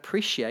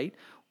appreciate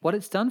what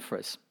it's done for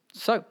us.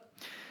 So,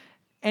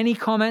 any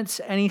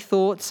comments, any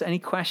thoughts, any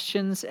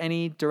questions,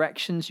 any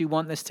directions you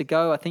want this to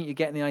go? I think you're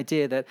getting the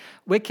idea that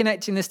we're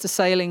connecting this to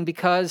sailing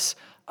because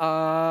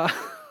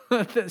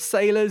that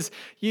sailors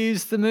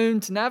use the moon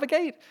to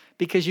navigate,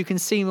 because you can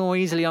see more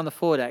easily on the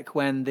foredeck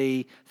when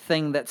the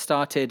thing that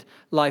started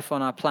life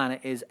on our planet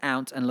is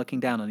out and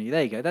looking down on you.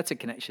 There you go. That's a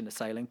connection to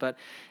sailing. But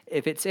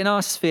if it's in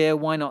our sphere,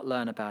 why not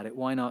learn about it?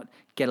 Why not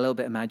get a little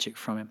bit of magic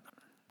from it?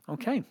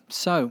 Okay,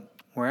 so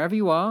wherever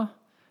you are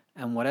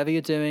and whatever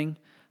you're doing,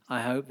 I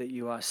hope that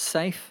you are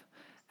safe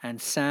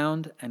and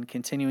sound and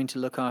continuing to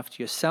look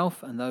after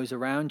yourself and those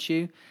around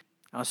you.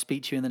 I'll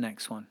speak to you in the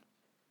next one.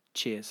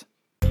 Cheers.